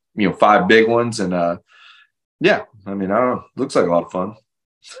just 5 big ones, and I mean, I don't know, looks like a lot of fun.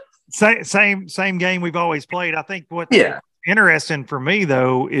 Same game we've always played. I think what's interesting for me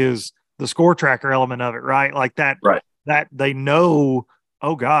though is the score tracker element of it, right? Like that, that they know,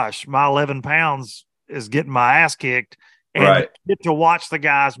 oh gosh, my 11 pounds is getting my ass kicked. And get to watch the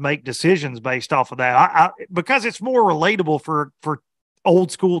guys make decisions based off of that. Because it's more relatable for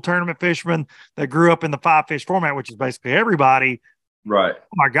old school tournament fishermen that grew up in the 5-fish format, which is basically everybody. Right.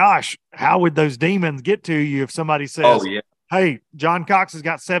 Oh my gosh, how would those demons get to you if somebody says, hey, John Cox has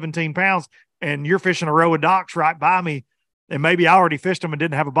got 17 pounds and you're fishing a row of docks right by me, and maybe I already fished them and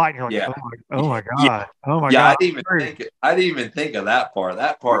didn't have a bite. And you're like, oh my God. Oh my God. I didn't even think of that part.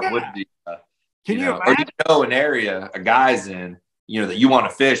 That part would be Can you imagine? Or you know an area a guy's in, that you want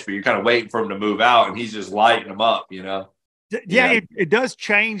to fish, but you're kind of waiting for him to move out, and he's just lighting them up, Yeah, it does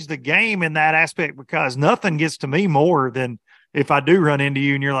change the game in that aspect, because nothing gets to me more than if I do run into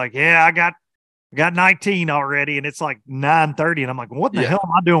you and you're like, yeah, I got 19 already, and it's like 9:30, and I'm like, what the hell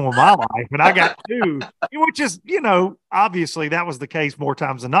am I doing with my life? And I got 2, which is, obviously that was the case more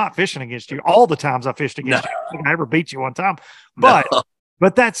times than not fishing against you. All the times I fished against you, I think I ever beat you one time,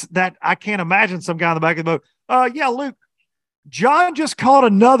 But that's that. I can't imagine some guy in the back of the boat. Yeah, Luke, John just caught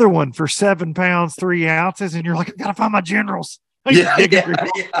another one for 7 pounds, 3 ounces. And you're like, I got to find my generals. Where's my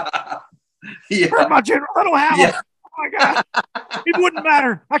general? I don't have them. Oh my God. It wouldn't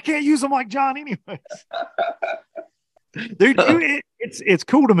matter. I can't use them like John anyways. Dude, it's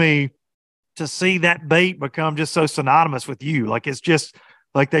cool to me to see that bait become just so synonymous with you. Like, it's just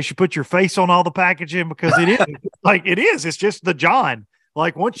like they should put your face on all the packaging, because it is like, it is. It's just the John.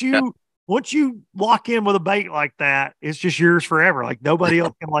 Like, once you lock in with a bait like that, it's just yours forever. Like, nobody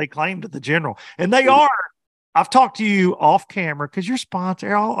else can lay claim to the general. And they are. I've talked to you off camera, because you're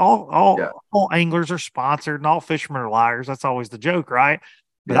sponsored. All anglers are sponsored, and all fishermen are liars. That's always the joke, right?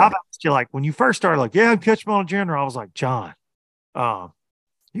 But I've asked you, like, when you first started, like, I'm catching them on a general. I was like, John,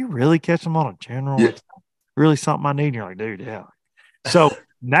 you really catch them on a general? It's really something I need? And you're like, dude, yeah. So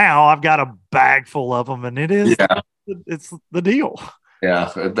now I've got a bag full of them, and it's the deal.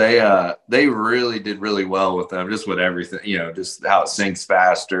 Yeah, they really did really well with them, just with everything, just how it sinks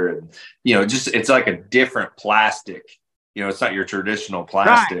faster, and just it's like a different plastic. It's not your traditional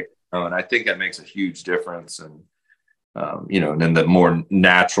plastic, and I think that makes a huge difference. And and then the more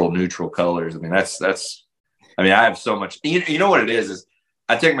natural neutral colors. I mean, I have so much, you know what it is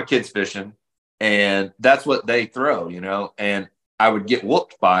I take my kids fishing and that's what they throw, and I would get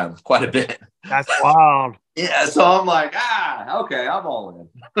whooped by them quite a bit. That's wild. Yeah. So I'm like, okay, I'm all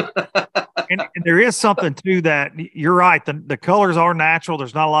in. And there is something to that. You're right. The colors are natural.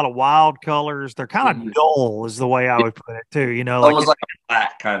 There's not a lot of wild colors. They're kind of dull is the way I would put it too. Almost like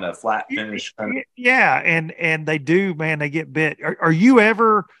a flat finish. Yeah. And they do, man, they get bit. Are you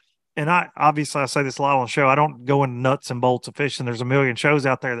ever, and I say this a lot on the show, I don't go into nuts and bolts of fishing. There's a million shows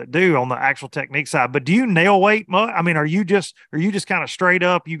out there that do on the actual technique side, but do you nail weight much? I mean, are you just kind of straight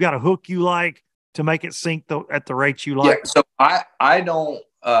up, you got a hook you like to make it sink at the rate you like? Yeah, so I don't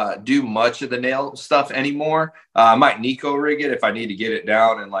do much of the nail stuff anymore. I might Nico rig it if I need to get it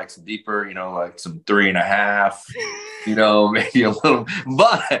down in like some deeper, like some 3.5, maybe a little,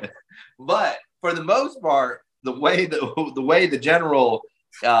 but for the most part, the way the general,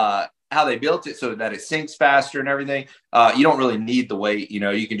 how they built it so that it sinks faster and everything, you don't really need the weight.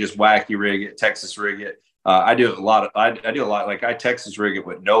 You can just wacky rig it, Texas rig it. I do a lot. Like I Texas rig it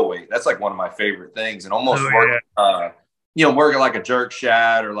with no weight. That's like one of my favorite things, and almost work it like a jerk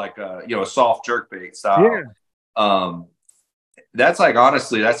shad or like a soft jerk bait style. Yeah. That's like,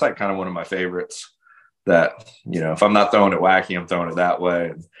 honestly, that's like kind of one of my favorites. That if I'm not throwing it wacky, I'm throwing it that way.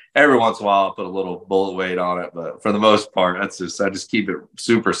 And every once in a while, I'll put a little bullet weight on it, but for the most part, I just keep it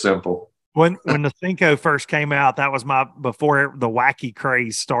super simple. When the Cinco first came out, that was before the wacky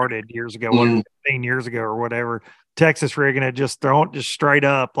craze started years ago, 15 years ago or whatever. Texas rigging it, just straight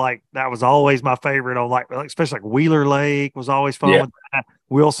up, like that was always my favorite on like especially like Wheeler Lake was always fun with that.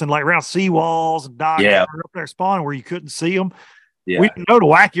 Wilson, like around seawalls and docks up there spawning where you couldn't see them. Yeah. We didn't know to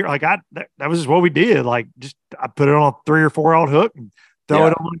wacky, like that was just what we did. Like I put it on a 3 or 4 aught hook and throw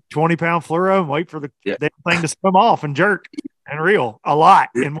it on a 20-pound fluoro and wait for the damn thing to swim off and jerk and reel a lot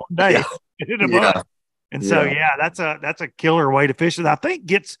in one day. And so that's a killer way to fish it. I think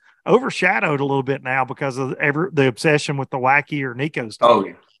gets overshadowed a little bit now because of the obsession with the wacky or Nico stuff.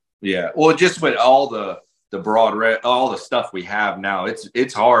 Oh yeah. Well, just with all the all the stuff we have now,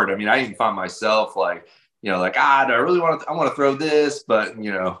 it's hard. I mean, I even find myself like, like, I really want to throw this, but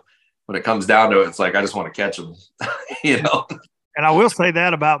when it comes down to it, it's like, I just want to catch them, And I will say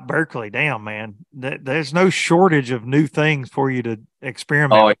that about Berkeley. Damn, man, there's no shortage of new things for you to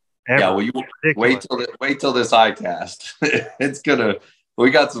experiment with. Yeah, well, you wait till this eye cast. We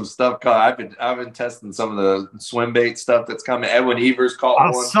got some stuff coming. I've been testing some of the swim bait stuff that's coming. Edwin Evers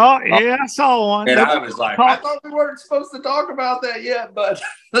caught one. I saw one. And I was like, I thought we weren't supposed to talk about that yet, but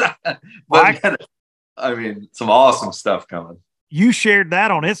I mean, some awesome stuff coming. You shared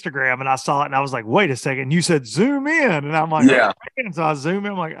that on Instagram and I saw it and I was like, wait a second. You said zoom in. And I'm like, yeah. And so I zoom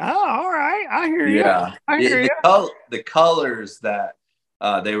in. I'm like, oh, all right. I hear you. Yeah. I hear you. The colors that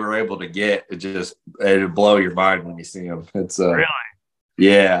they were able to get, it'll blow your mind when you see them. It's really?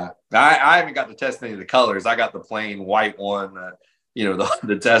 Yeah. I haven't got to test any of the colors. I got the plain white one,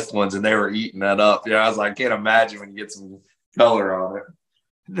 the test ones, and they were eating that up. I was like, I can't imagine when you get some color on it.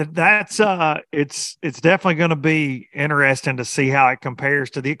 That's it's definitely going to be interesting to see how it compares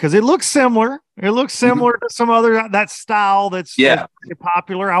to because it looks similar. It looks similar to some other that style that's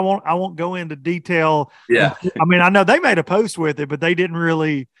popular. I won't go into detail. Yeah, I mean, I know they made a post with it, but they didn't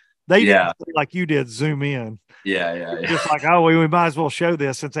really. They didn't like you did zoom in. Yeah. Just like, oh, we might as well show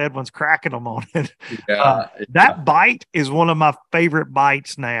this since Edwin's cracking them on it. That bite is one of my favorite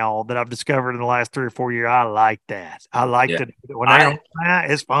bites now that I've discovered in the last 3 or 4 years. I like that. I like it when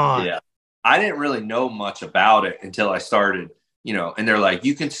it's fun. Yeah, I didn't really know much about it until I started. And they're like,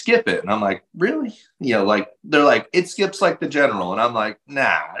 you can skip it, and I'm like, really? Like they're like, it skips like the general, and I'm like,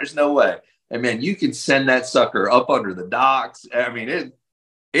 nah, there's no way. And man, you can send that sucker up under the docks. I mean,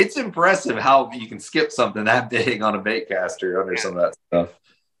 it's impressive how you can skip something that big on a bait caster under some of that stuff.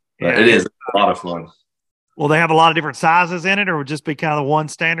 But it is a lot of fun. Will they have a lot of different sizes in it, or would it just be kind of one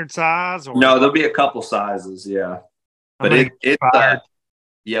standard size? Or? No, there'll be a couple sizes, yeah. But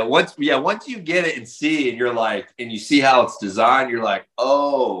once you get it and see, and you're like, and you see how it's designed, you're like,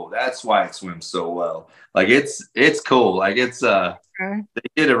 oh, that's why it swims so well. Like it's cool. Like it's they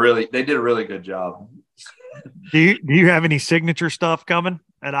did a really good job. Do you have any signature stuff coming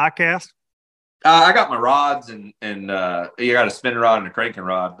at iCast? I got my rods and you got a spinning rod and a cranking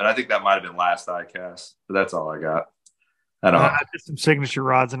rod, but I think that might have been last iCast. But that's all I got. Just some signature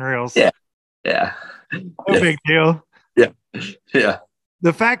rods and reels. Yeah. No big deal. Yeah.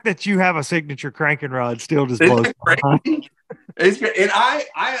 The fact that you have a signature cranking rod still just blows my mind. It's great. And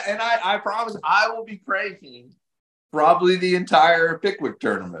I promise I will be cranking probably the entire Pickwick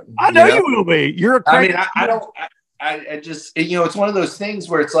tournament. I know you will be. You're a cranking. I I just, it's one of those things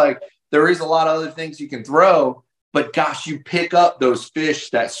where it's like, there is a lot of other things you can throw, but gosh, you pick up those fish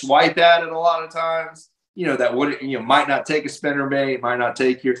that swipe at it a lot of times, that would, might not take a spinner bait, might not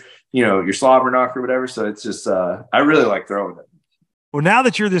take your slobber knocker or whatever. So it's just, I really like throwing it. Well, now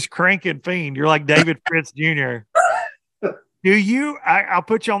that you're this cranking fiend, you're like David Fritz Jr. I'll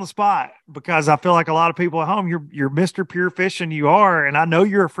put you on the spot because I feel like a lot of people at home, you're Mr. Pure Fishing. You are. And I know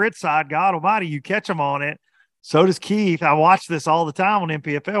you're a Fritz side. God almighty, you catch them on it. So does Keith. I watch this all the time on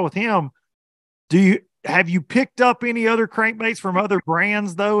NPFL with him. Have you picked up any other crankbaits from other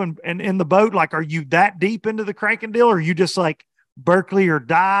brands though? And in the boat, like, are you that deep into the cranking deal? Or are you just like Berkeley or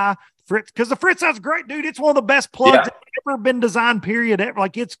Die Fritz? Because the Fritz side's great, dude. It's one of the best plugs that's ever been designed, period.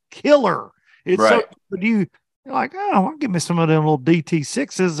 Like, it's killer. It's right. So you're like, oh, I'll give me some of them little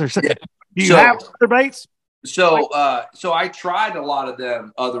DT6s or something. Do you have other baits? So I tried a lot of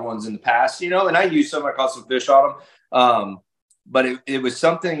them other ones in the past, and I used some. I caught some fish on them. But it was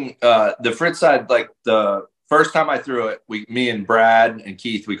something, the Fritz side, like the first time I threw it, me and Brad and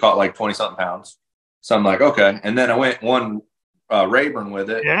Keith, we caught like 20 something pounds. So I'm like, okay. And then I won Rayburn with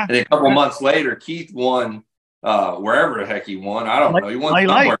it. Yeah. And a couple months later, Keith won wherever the heck he won. I don't know. He won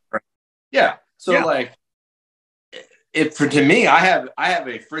somewhere. Yeah. So like, to me, I have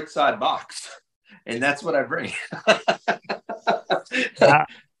a Fritz side box, and that's what I bring.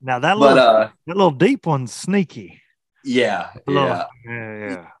 now that little deep one's sneaky. Yeah.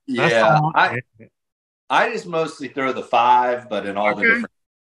 Yeah. I just mostly throw the 5, but in all the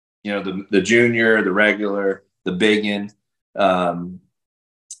different, the junior, the regular, the biggin. But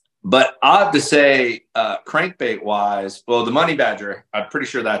I have to say, crankbait wise, well, the Money Badger, I'm pretty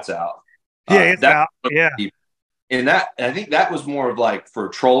sure that's out. Yeah, it's out. Yeah. And I think that was more of like for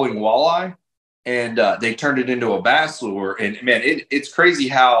trolling walleye, and they turned it into a bass lure. And man, it's crazy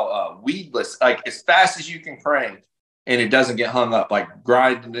how weedless, like as fast as you can crank, and it doesn't get hung up, like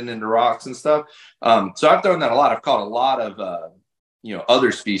grinding into rocks and stuff. So I've thrown that a lot. I've caught a lot of,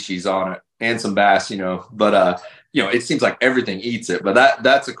 other species on it and some bass, but, it seems like everything eats it, but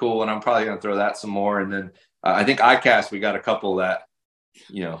that's a cool one. I'm probably going to throw that some more. And then I think ICAST, we got a couple that,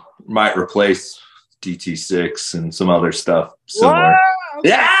 might replace DT6 and some other stuff similar. Okay.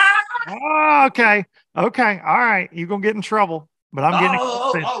 Yeah. Oh, okay. All right. You're going to get in trouble. But I'm getting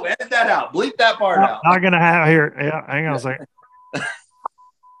edit that out. Bleep that part out. Not gonna have here. Yeah, hang on a second.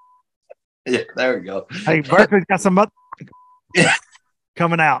 Yeah, there we go. Hey, Berkeley's got some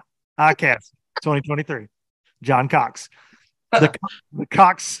coming out. ICAST 2023. John Cox. The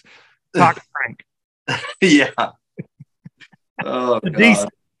Cox crank. Yeah. Oh, the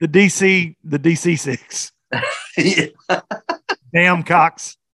DC6. Yeah. Damn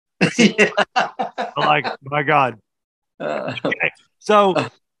Cox. Yeah. Like, my God. Okay. So,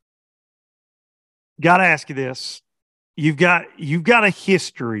 got to ask you this: you've got a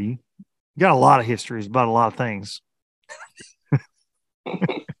history, got a lot of histories about a lot of things,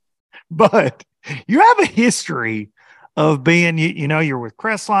 but you have a history of being, you're with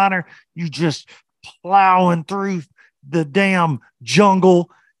Crestliner, you just plowing through the damn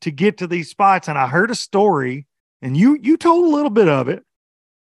jungle to get to these spots. And I heard a story, and you told a little bit of it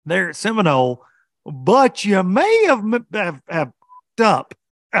there at Seminole. But you may have up.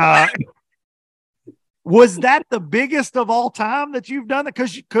 Was that the biggest of all time that you've done it?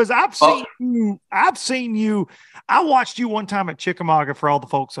 Because I've seen you. I watched you one time at Chickamauga for all the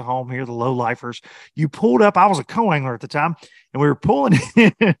folks at home here, the low lifers. You pulled up. I was a co-angler at the time, and we were pulling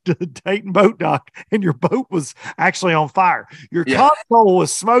into the Dayton boat dock, and your boat was actually on fire. Your console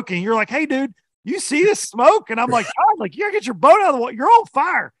was smoking. You're like, "Hey, dude, you see this smoke?" And I'm like, "God, you gotta get your boat out of the water. You're on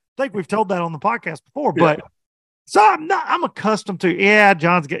fire." I think we've told that on the podcast before, but so I'm accustomed to, he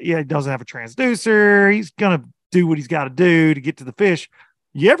doesn't have a transducer. He's going to do what he's got to do to get to the fish.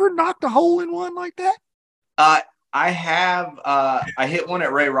 You ever knocked a hole in one like that? I have, I hit one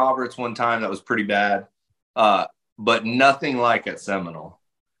at Ray Roberts one time that was pretty bad, but nothing like at Seminole.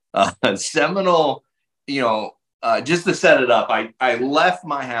 Seminole, just to set it up, I left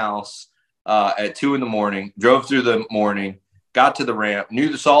my house at 2 a.m, drove through the morning, got to the ramp,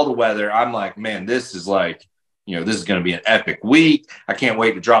 saw the weather. I'm like, man, this is like, this is going to be an epic week. I can't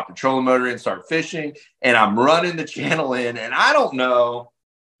wait to drop the trolling motor in, start fishing. And I'm running the channel in, and I don't know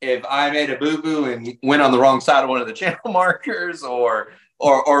if I made a boo-boo and went on the wrong side of one of the channel markers or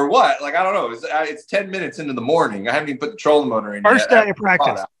what. Like, I don't know. It's 10 minutes into the morning. I haven't even put the trolling motor in First yet. Day of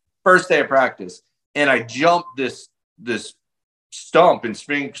practice. First day of practice. And I jumped this stump in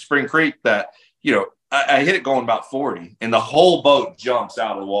Spring Creek that, I hit it going about 40, and the whole boat jumps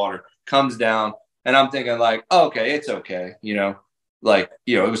out of the water, comes down, and I'm thinking like, okay, it's okay, like,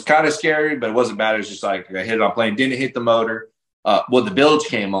 it was kind of scary, but it wasn't bad. It was just like I hit it on plane, didn't hit the motor. Well, the bilge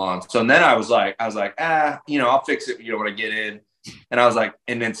came on. So then I was like, I'll fix it, when I get in. And I was like,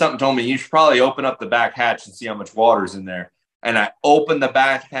 and then something told me you should probably open up the back hatch and see how much water's in there. And I opened the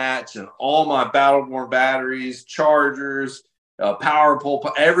back hatch, and all my Battleborn batteries, chargers, power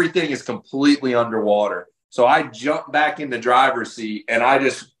pole, everything is completely underwater. So I jumped back in the driver's seat and I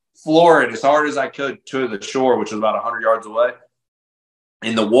just floored it as hard as I could to the shore, which was about 100 yards away.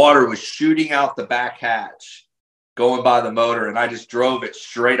 And the water was shooting out the back hatch, going by the motor, and I just drove it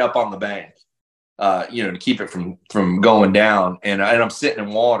straight up on the bank, to keep it from going down. And I'm sitting in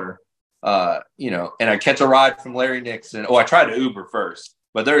water, and I catch a ride from Larry Nixon. Oh, I tried to Uber first,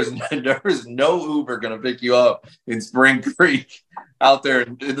 but there's no Uber going to pick you up in Spring Creek out there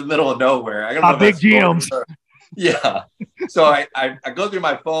in the middle of nowhere. I don't know big Jim's. Yeah. So I go through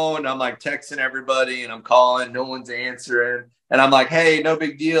my phone. I'm like texting everybody, and I'm calling. No one's answering. And I'm like, hey, no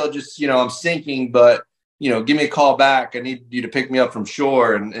big deal. Just, I'm sinking, but, give me a call back. I need you to pick me up from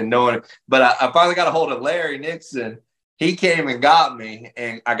shore. And no one, but I finally got a hold of Larry Nixon. He came and got me,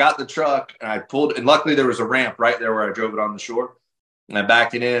 and I got the truck, and I pulled, and luckily there was a ramp right there where I drove it on the shore. And I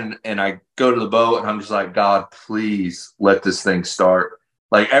backed it in, and I go to the boat, and I'm just like, God, please let this thing start.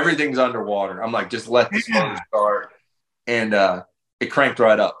 Like, everything's underwater. I'm like, just let this motor start. And it cranked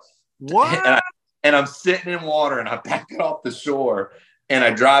right up. What? And I'm sitting in water, and I back it off the shore, and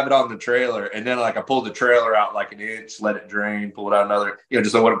I drive it on the trailer. And then, I pull the trailer out like an inch, let it drain, pull it out another,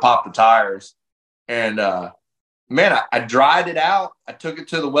 just so I wouldn't pop the tires. And, man, I dried it out. I took it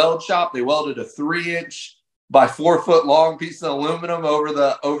to the weld shop. They welded a 3-inch by 4-foot long piece of aluminum over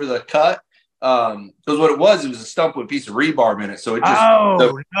the cut. Because what it was a stump with a piece of rebar in it. So it just,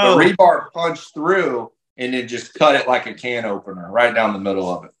 the rebar punched through and then just cut it like a can opener right down the middle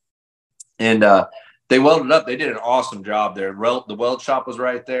of it. And they welded it up. They did an awesome job there. The weld shop was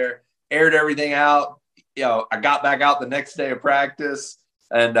right there, aired everything out. I got back out the next day of practice,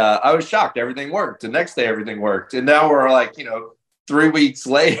 and I was shocked. Everything worked. The next day, everything worked. And now we're like, 3 weeks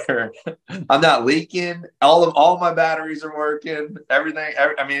later, I'm not leaking. All my batteries are working. Everything.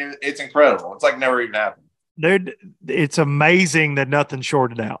 I mean, it's incredible. It's like never even happened. Dude, it's amazing that nothing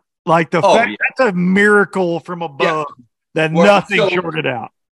shorted out. Like that's a miracle from above that nothing shorted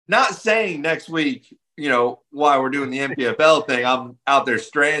out. Not saying next week, while we're doing the NPFL thing, I'm out there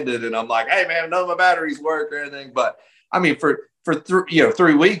stranded and I'm like, hey man, none of my batteries work or anything. But I mean, for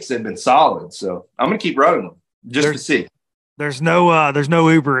 3 weeks, they've been solid. So I'm going to keep running them to see. There's no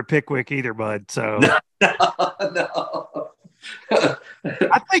Uber at Pickwick either, bud. So no.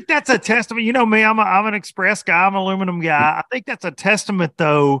 I think that's a testament. Me, I'm an express guy. I'm an aluminum guy. I think that's a testament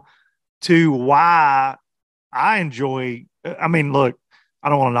though to why I enjoy. I mean, look, I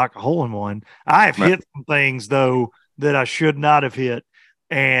don't want to knock a hole in one. I have hit some things though that I should not have hit,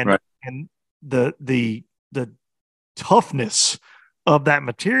 and the toughness of that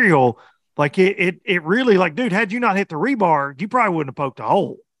material, like it really, like, dude, had you not hit the rebar, you probably wouldn't have poked a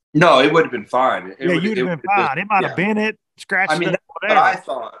hole. No, it would have been fine. You'd have been fine. It might have been scratched. I mean, but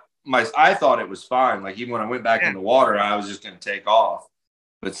I thought it was fine. Like, even when I went back in the water, I was just going to take off,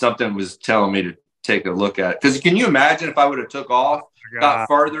 but something was telling me to take a look at it. Because can you imagine if I would have took off, got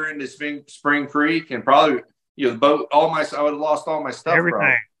farther into Spring Creek, and probably the boat, I would have lost all my stuff.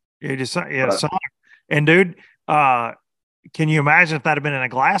 Everything. And dude, can you imagine if that had been in a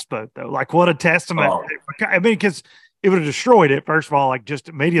glass boat though? Like, what a testament! I mean, because it would have destroyed it first of all, like just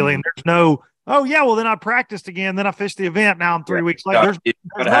immediately. And there's no, well, then I practiced again, then I fished the event. Now I'm 3 weeks later. There's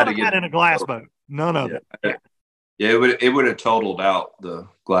none of that in a glass boat. None of it. Yeah, it would have totaled out the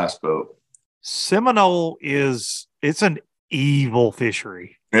glass boat. Seminole it's an evil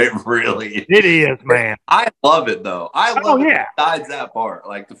fishery. It really is. It is, man. I love it though. I love it besides that part.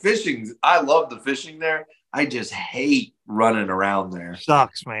 Like the fishing, I love the fishing there. I just hate running around there.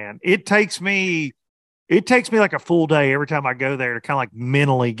 Sucks, man. It takes me like a full day every time I go there to kind of like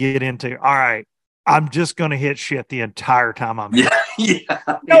mentally get into, all right, I'm just going to hit shit the entire time I'm there. You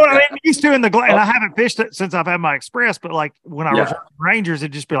know what I mean? Used to in the glass, and I haven't fished it since I've had my Express, but like when I was Rangers,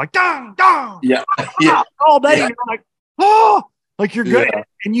 it'd just be like, dong, dong, all day. And you're like, like you're good.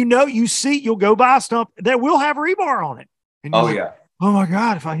 And you'll go by a stump that will have rebar on it. And oh my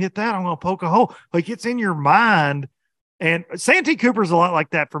God, if I hit that, I'm going to poke a hole. Like, it's in your mind. And Santee Cooper's a lot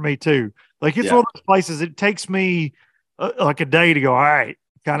like that for me too. Like, it's one of those places, it takes me like a day to go, all right,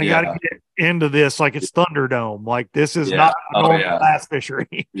 kind of got to get into this. Like, it's Thunderdome. Like, this is not a normal bass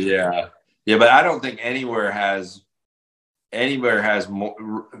fishery. Yeah, but I don't think anywhere has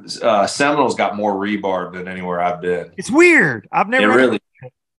more. Seminole's got more rebar than anywhere I've been. It's weird. I've never.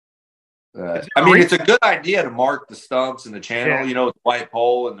 I mean, it's a good idea to mark the stumps and the channel, you know, with the white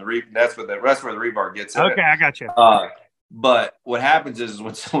pole and that's where the rebar gets in. Okay, I got you. But what happens is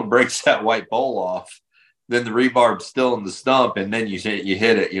when someone breaks that white pole off, then the rebar's still in the stump, and then you hit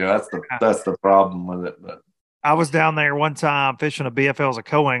it. You know, that's the problem with it. But I was down there one time fishing a BFL as a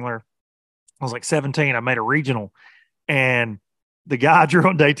co-angler. I was like 17. I made a regional, and the guy I drew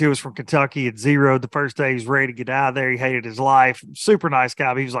on day 2 was from Kentucky. It zeroed the first day. He was ready to get out of there. He hated his life. Super nice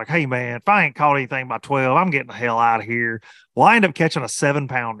guy. But he was like, hey, man, if I ain't caught anything by 12, I'm getting the hell out of here. Well, I ended up catching a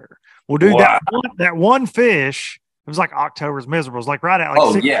 7-pounder. Well, dude, wow. that one fish, it was like October's miserable. It was like right at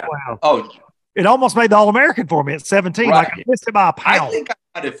like 6 12. Oh, it almost made the All-American for me at 17. Right. Like I missed it by a pound. I think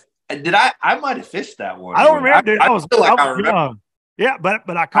I might have fished that one. I don't remember, dude. I was remember. young. Yeah,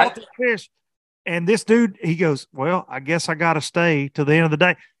 but I caught this fish. And this dude, he goes, well, I guess I got to stay till the end of the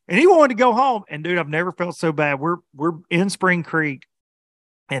day. And he wanted to go home. And, dude, I've never felt so bad. We're in Spring Creek,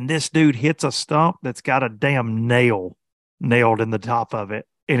 and this dude hits a stump that's got a damn nailed in the top of it.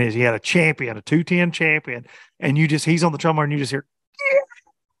 And he had a champion, a 210 champion. And he's on the trombone, and you just hear, yeah.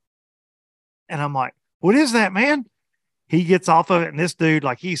 And I'm like, what is that, man? He gets off of it, and this dude,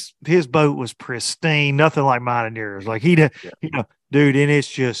 like his boat was pristine, nothing like mine and yours. Like you know, dude, and it's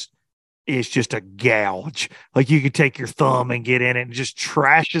just a gouge. Like you could take your thumb and get in it and just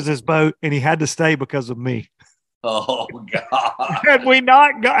trashes his boat. And he had to stay because of me. Oh God. Had we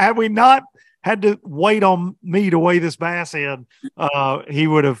not had to wait on me to weigh this bass in, he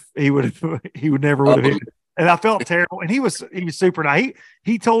would never would have hit it. And I felt terrible. And he was super nice.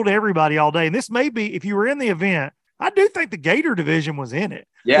 He told everybody all day. And this may be, if you were in the event, I do think the Gator division was in it.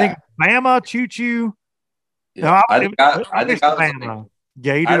 Yeah. I think Bama, Choo Choo. Yeah. No, I think I was Bama.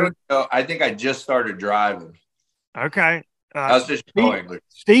 Gator. I don't know. I think I just started driving. Okay. I was just going.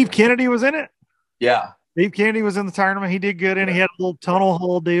 Steve Kennedy was in it. Yeah. Steve Kennedy was in the tournament. He did good in it. He had a little tunnel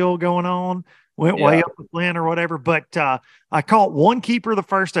hole deal going on. Went way up the Flint or whatever. But I caught one keeper the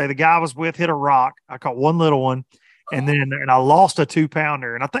first day. The guy I was with hit a rock. I caught one little one. And I lost a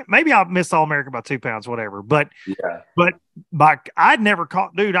 2-pounder. And I think maybe I missed All-American by 2 pounds, whatever. But I'd never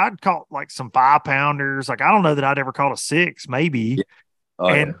caught, dude, I'd caught like some 5-pounders. Like, I don't know that I'd ever caught a 6, maybe. Yeah.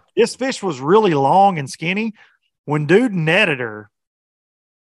 Oh, this fish was really long and skinny. When dude netted her,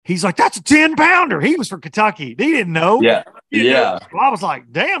 he's like, that's a 10-pounder. He was from Kentucky. He didn't know. Yeah. Yeah. So I was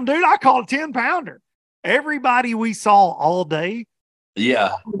like, damn, dude, I caught a 10-pounder. Everybody we saw all day.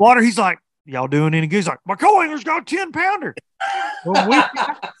 Yeah. The water, he's like, y'all doing any good? He's like, my co-angler's got a 10-pounder.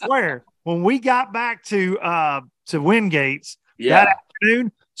 When we got back to Wingates that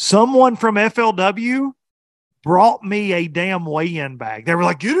afternoon, someone from FLW brought me a damn weigh-in bag. They were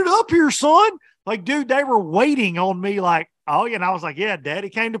like, get it up here, son. Like, dude, they were waiting on me like, oh, yeah. And I was like, yeah, daddy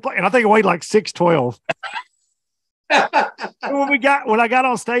came to play. And I think it weighed like 612. when I got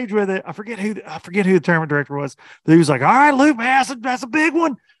on stage with it, I forget who the tournament director was. But he was like, all right, Luke, man, that's a big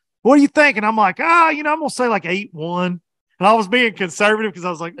one. What do you think? And I'm like, I'm going to say like 8-1. And I was being conservative because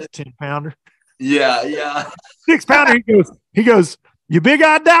I was like, it's a 10-pounder. Yeah, yeah. 6-pounder. He goes, you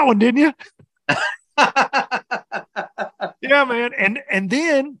big-eyed that one, didn't you? Yeah, man. And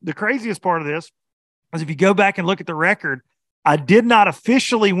then the craziest part of this is if you go back and look at the record, I did not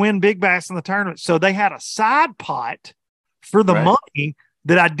officially win Big Bass in the tournament. So they had a side pot for the money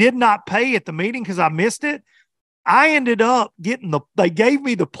that I did not pay at the meeting because I missed it. I ended up getting they gave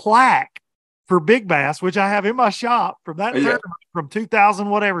me the plaque for Big Bass, which I have in my shop from that tournament from 2000,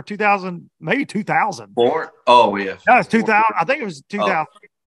 whatever, 2000, maybe 2000. Oh, yeah. That was 2000. I think it was 2000. Oh.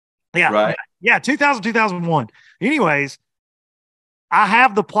 Yeah. Right. Yeah. 2000, 2001. Anyways, I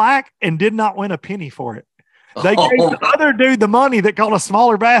have the plaque and did not win a penny for it. They gave the other dude the money that caught a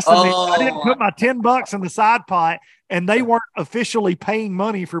smaller bass than me. I didn't put my $10 in the side pot, and they weren't officially paying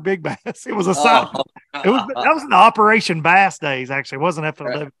money for Big Bass. It was a side. That was in the Operation Bass days. Actually, it wasn't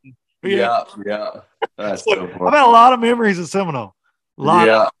FLW. Yeah. That's so funny. I've had a lot of memories of Seminole. A lot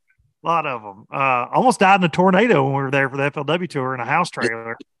of them. Almost died in a tornado when we were there for the FLW tour in a house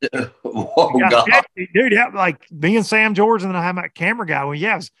trailer. God. Dude, yeah, like me and Sam George, and then I had my camera guy.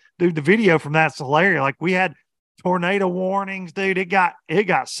 Well, dude, the video from that's hilarious. Like we had tornado warnings, dude. It got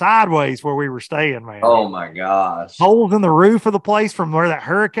sideways where we were staying, man. Oh my gosh. Holes in the roof of the place from where that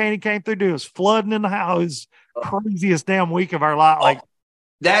hurricane came through. Dude, it was flooding in the house. Craziest damn week of our life. Like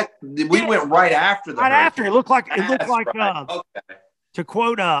that, we went right after the after. It looked like to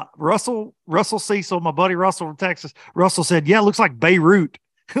quote Russell Cecil, my buddy Russell from Texas. Russell said, "Yeah, it looks like Beirut.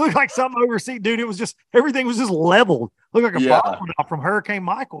 It looked like something overseas, dude. It was just everything was just leveled. Looked like a bomb from Hurricane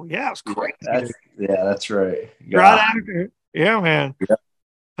Michael. Yeah, it was crazy. That's right. Right after, yeah, man. Yeah.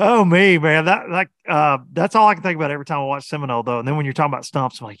 Oh me, man. That's all I can think about every time I watch Seminole, though. And then when you're talking about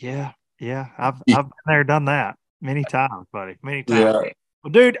stumps, I'm like, yeah, Yeah, I've been there, done that many times, buddy. Many times. Yeah.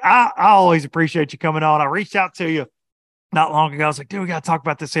 Well, dude, I always appreciate you coming on. I reached out to you not long ago. I was like, dude, we got to talk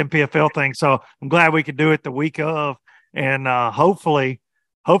about this NPFL thing. So I'm glad we could do it the week of, and hopefully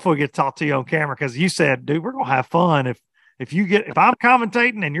we get to talk to you on camera, because you said, dude, we're gonna have fun if I'm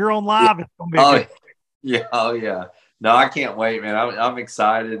commentating and you're on live. It's gonna be a good. Yeah. Oh yeah. No, I can't wait, man. I'm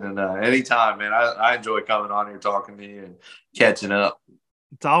excited, and anytime, man. I enjoy coming on here, talking to you and catching up.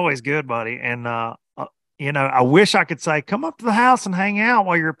 It's always good, buddy. And I wish I could say come up to the house and hang out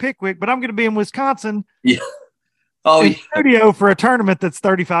while you're at Pickwick, but I'm going to be in Wisconsin. Yeah. Oh, in studio for a tournament that's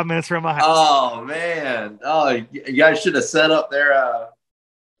 35 minutes from my house. Oh man. Oh, you guys should have set up there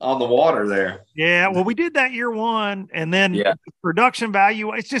on the water there. Yeah, well, we did that year one, and then the production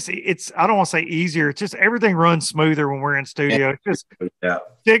value. It's I don't want to say easier. It's just everything runs smoother when we're in studio. It's just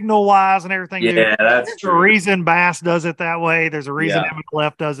signal wise and everything. Yeah, dude. that's true. There's a reason Bass does it that way. There's a reason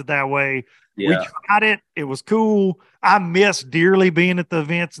MLF does it that way. Yeah. We tried it. It was cool. I miss dearly being at the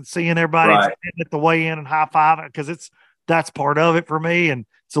events and seeing everybody at the weigh-in and high-fiving, because that's part of it for me, and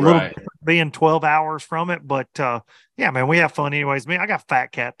it's a little different being 12 hours from it. But yeah, man, we have fun anyways. I got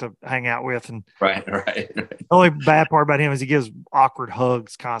Fat Cat to hang out with, and right. The only bad part about him is he gives awkward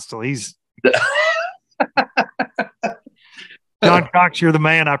hugs constantly. He's John Cox, you're the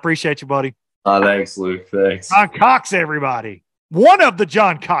man. I appreciate you, buddy. Thanks, Luke. Thanks. John Cox, everybody. One of the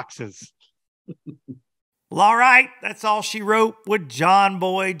John Coxes. Well, all right. That's all she wrote with John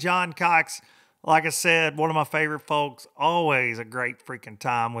Cox. Like I said, one of my favorite folks. Always a great freaking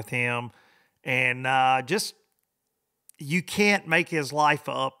time with him. And you can't make his life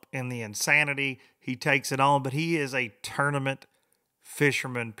up in the insanity he takes it on, but he is a tournament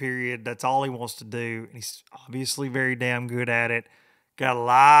fisherman, period. That's all he wants to do. And he's obviously very damn good at it. Got a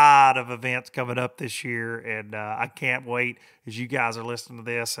lot of events coming up this year, and I can't wait as you guys are listening to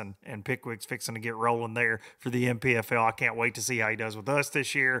this, and Pickwick's fixing to get rolling there for the NPFL. I can't wait to see how he does with us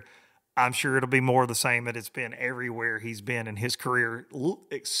this year. I'm sure it'll be more of the same that it's been everywhere he's been in his career,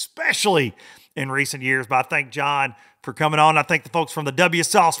 especially in recent years. But I thank John for coming on. I thank the folks from the W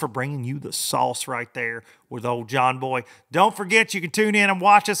Sauce for bringing you the sauce right there with old John Boy. Don't forget, you can tune in and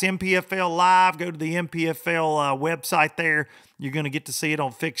watch us NPFL Live. Go to the NPFL website there. You're going to get to see it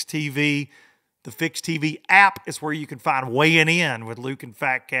on Fix TV. The Fix TV app is where you can find Weighing In with Luke and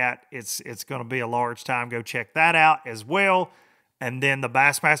Fat Cat. It's going to be a large time. Go check that out as well. And then the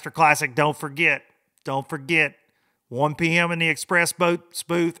Bassmaster Classic, don't forget, 1 p.m. in the Express Boats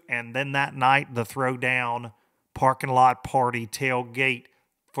booth, and then that night, the Throwdown parking lot party tailgate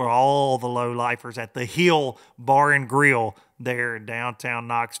for all the low-lifers at the Hill Bar and Grill there in downtown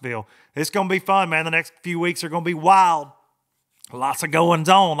Knoxville. It's going to be fun, man. The next few weeks are going to be wild. Lots of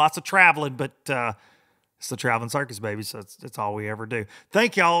goings-on, lots of traveling, but it's the traveling circus, baby, so it's all we ever do.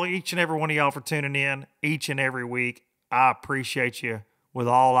 Thank y'all, each and every one of y'all, for tuning in each and every week. I appreciate you with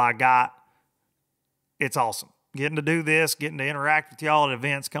all I got. It's awesome. Getting to do this, getting to interact with y'all at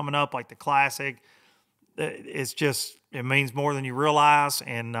events coming up like the Classic. It means more than you realize,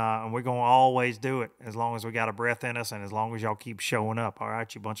 and we're going to always do it as long as we got a breath in us and as long as y'all keep showing up, all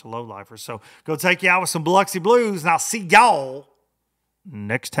right, you bunch of lowlifers. So go take you out with some Biloxi Blues, and I'll see y'all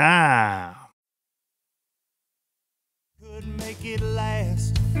next time. Could make it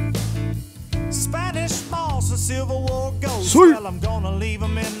last. Spanish moss and Civil War ghosts. Well, I'm gonna leave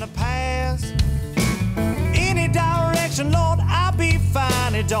them in the past. Any direction, Lord, I'll be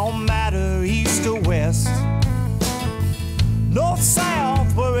fine. It don't matter east or west, north,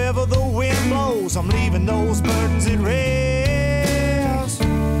 south, wherever the wind blows. I'm leaving those burdens at rest.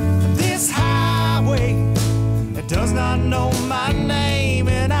 This highway, it does not know my name,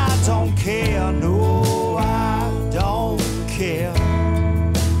 and I don't care. No, I don't care.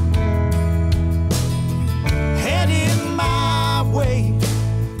 Heading my way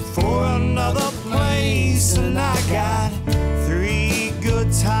for another place, and I got 3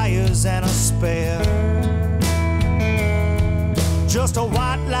 good tires and a spare. Just a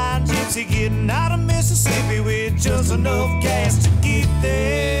white line gypsy getting out of Mississippi with just enough gas to get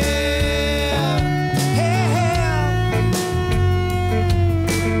there.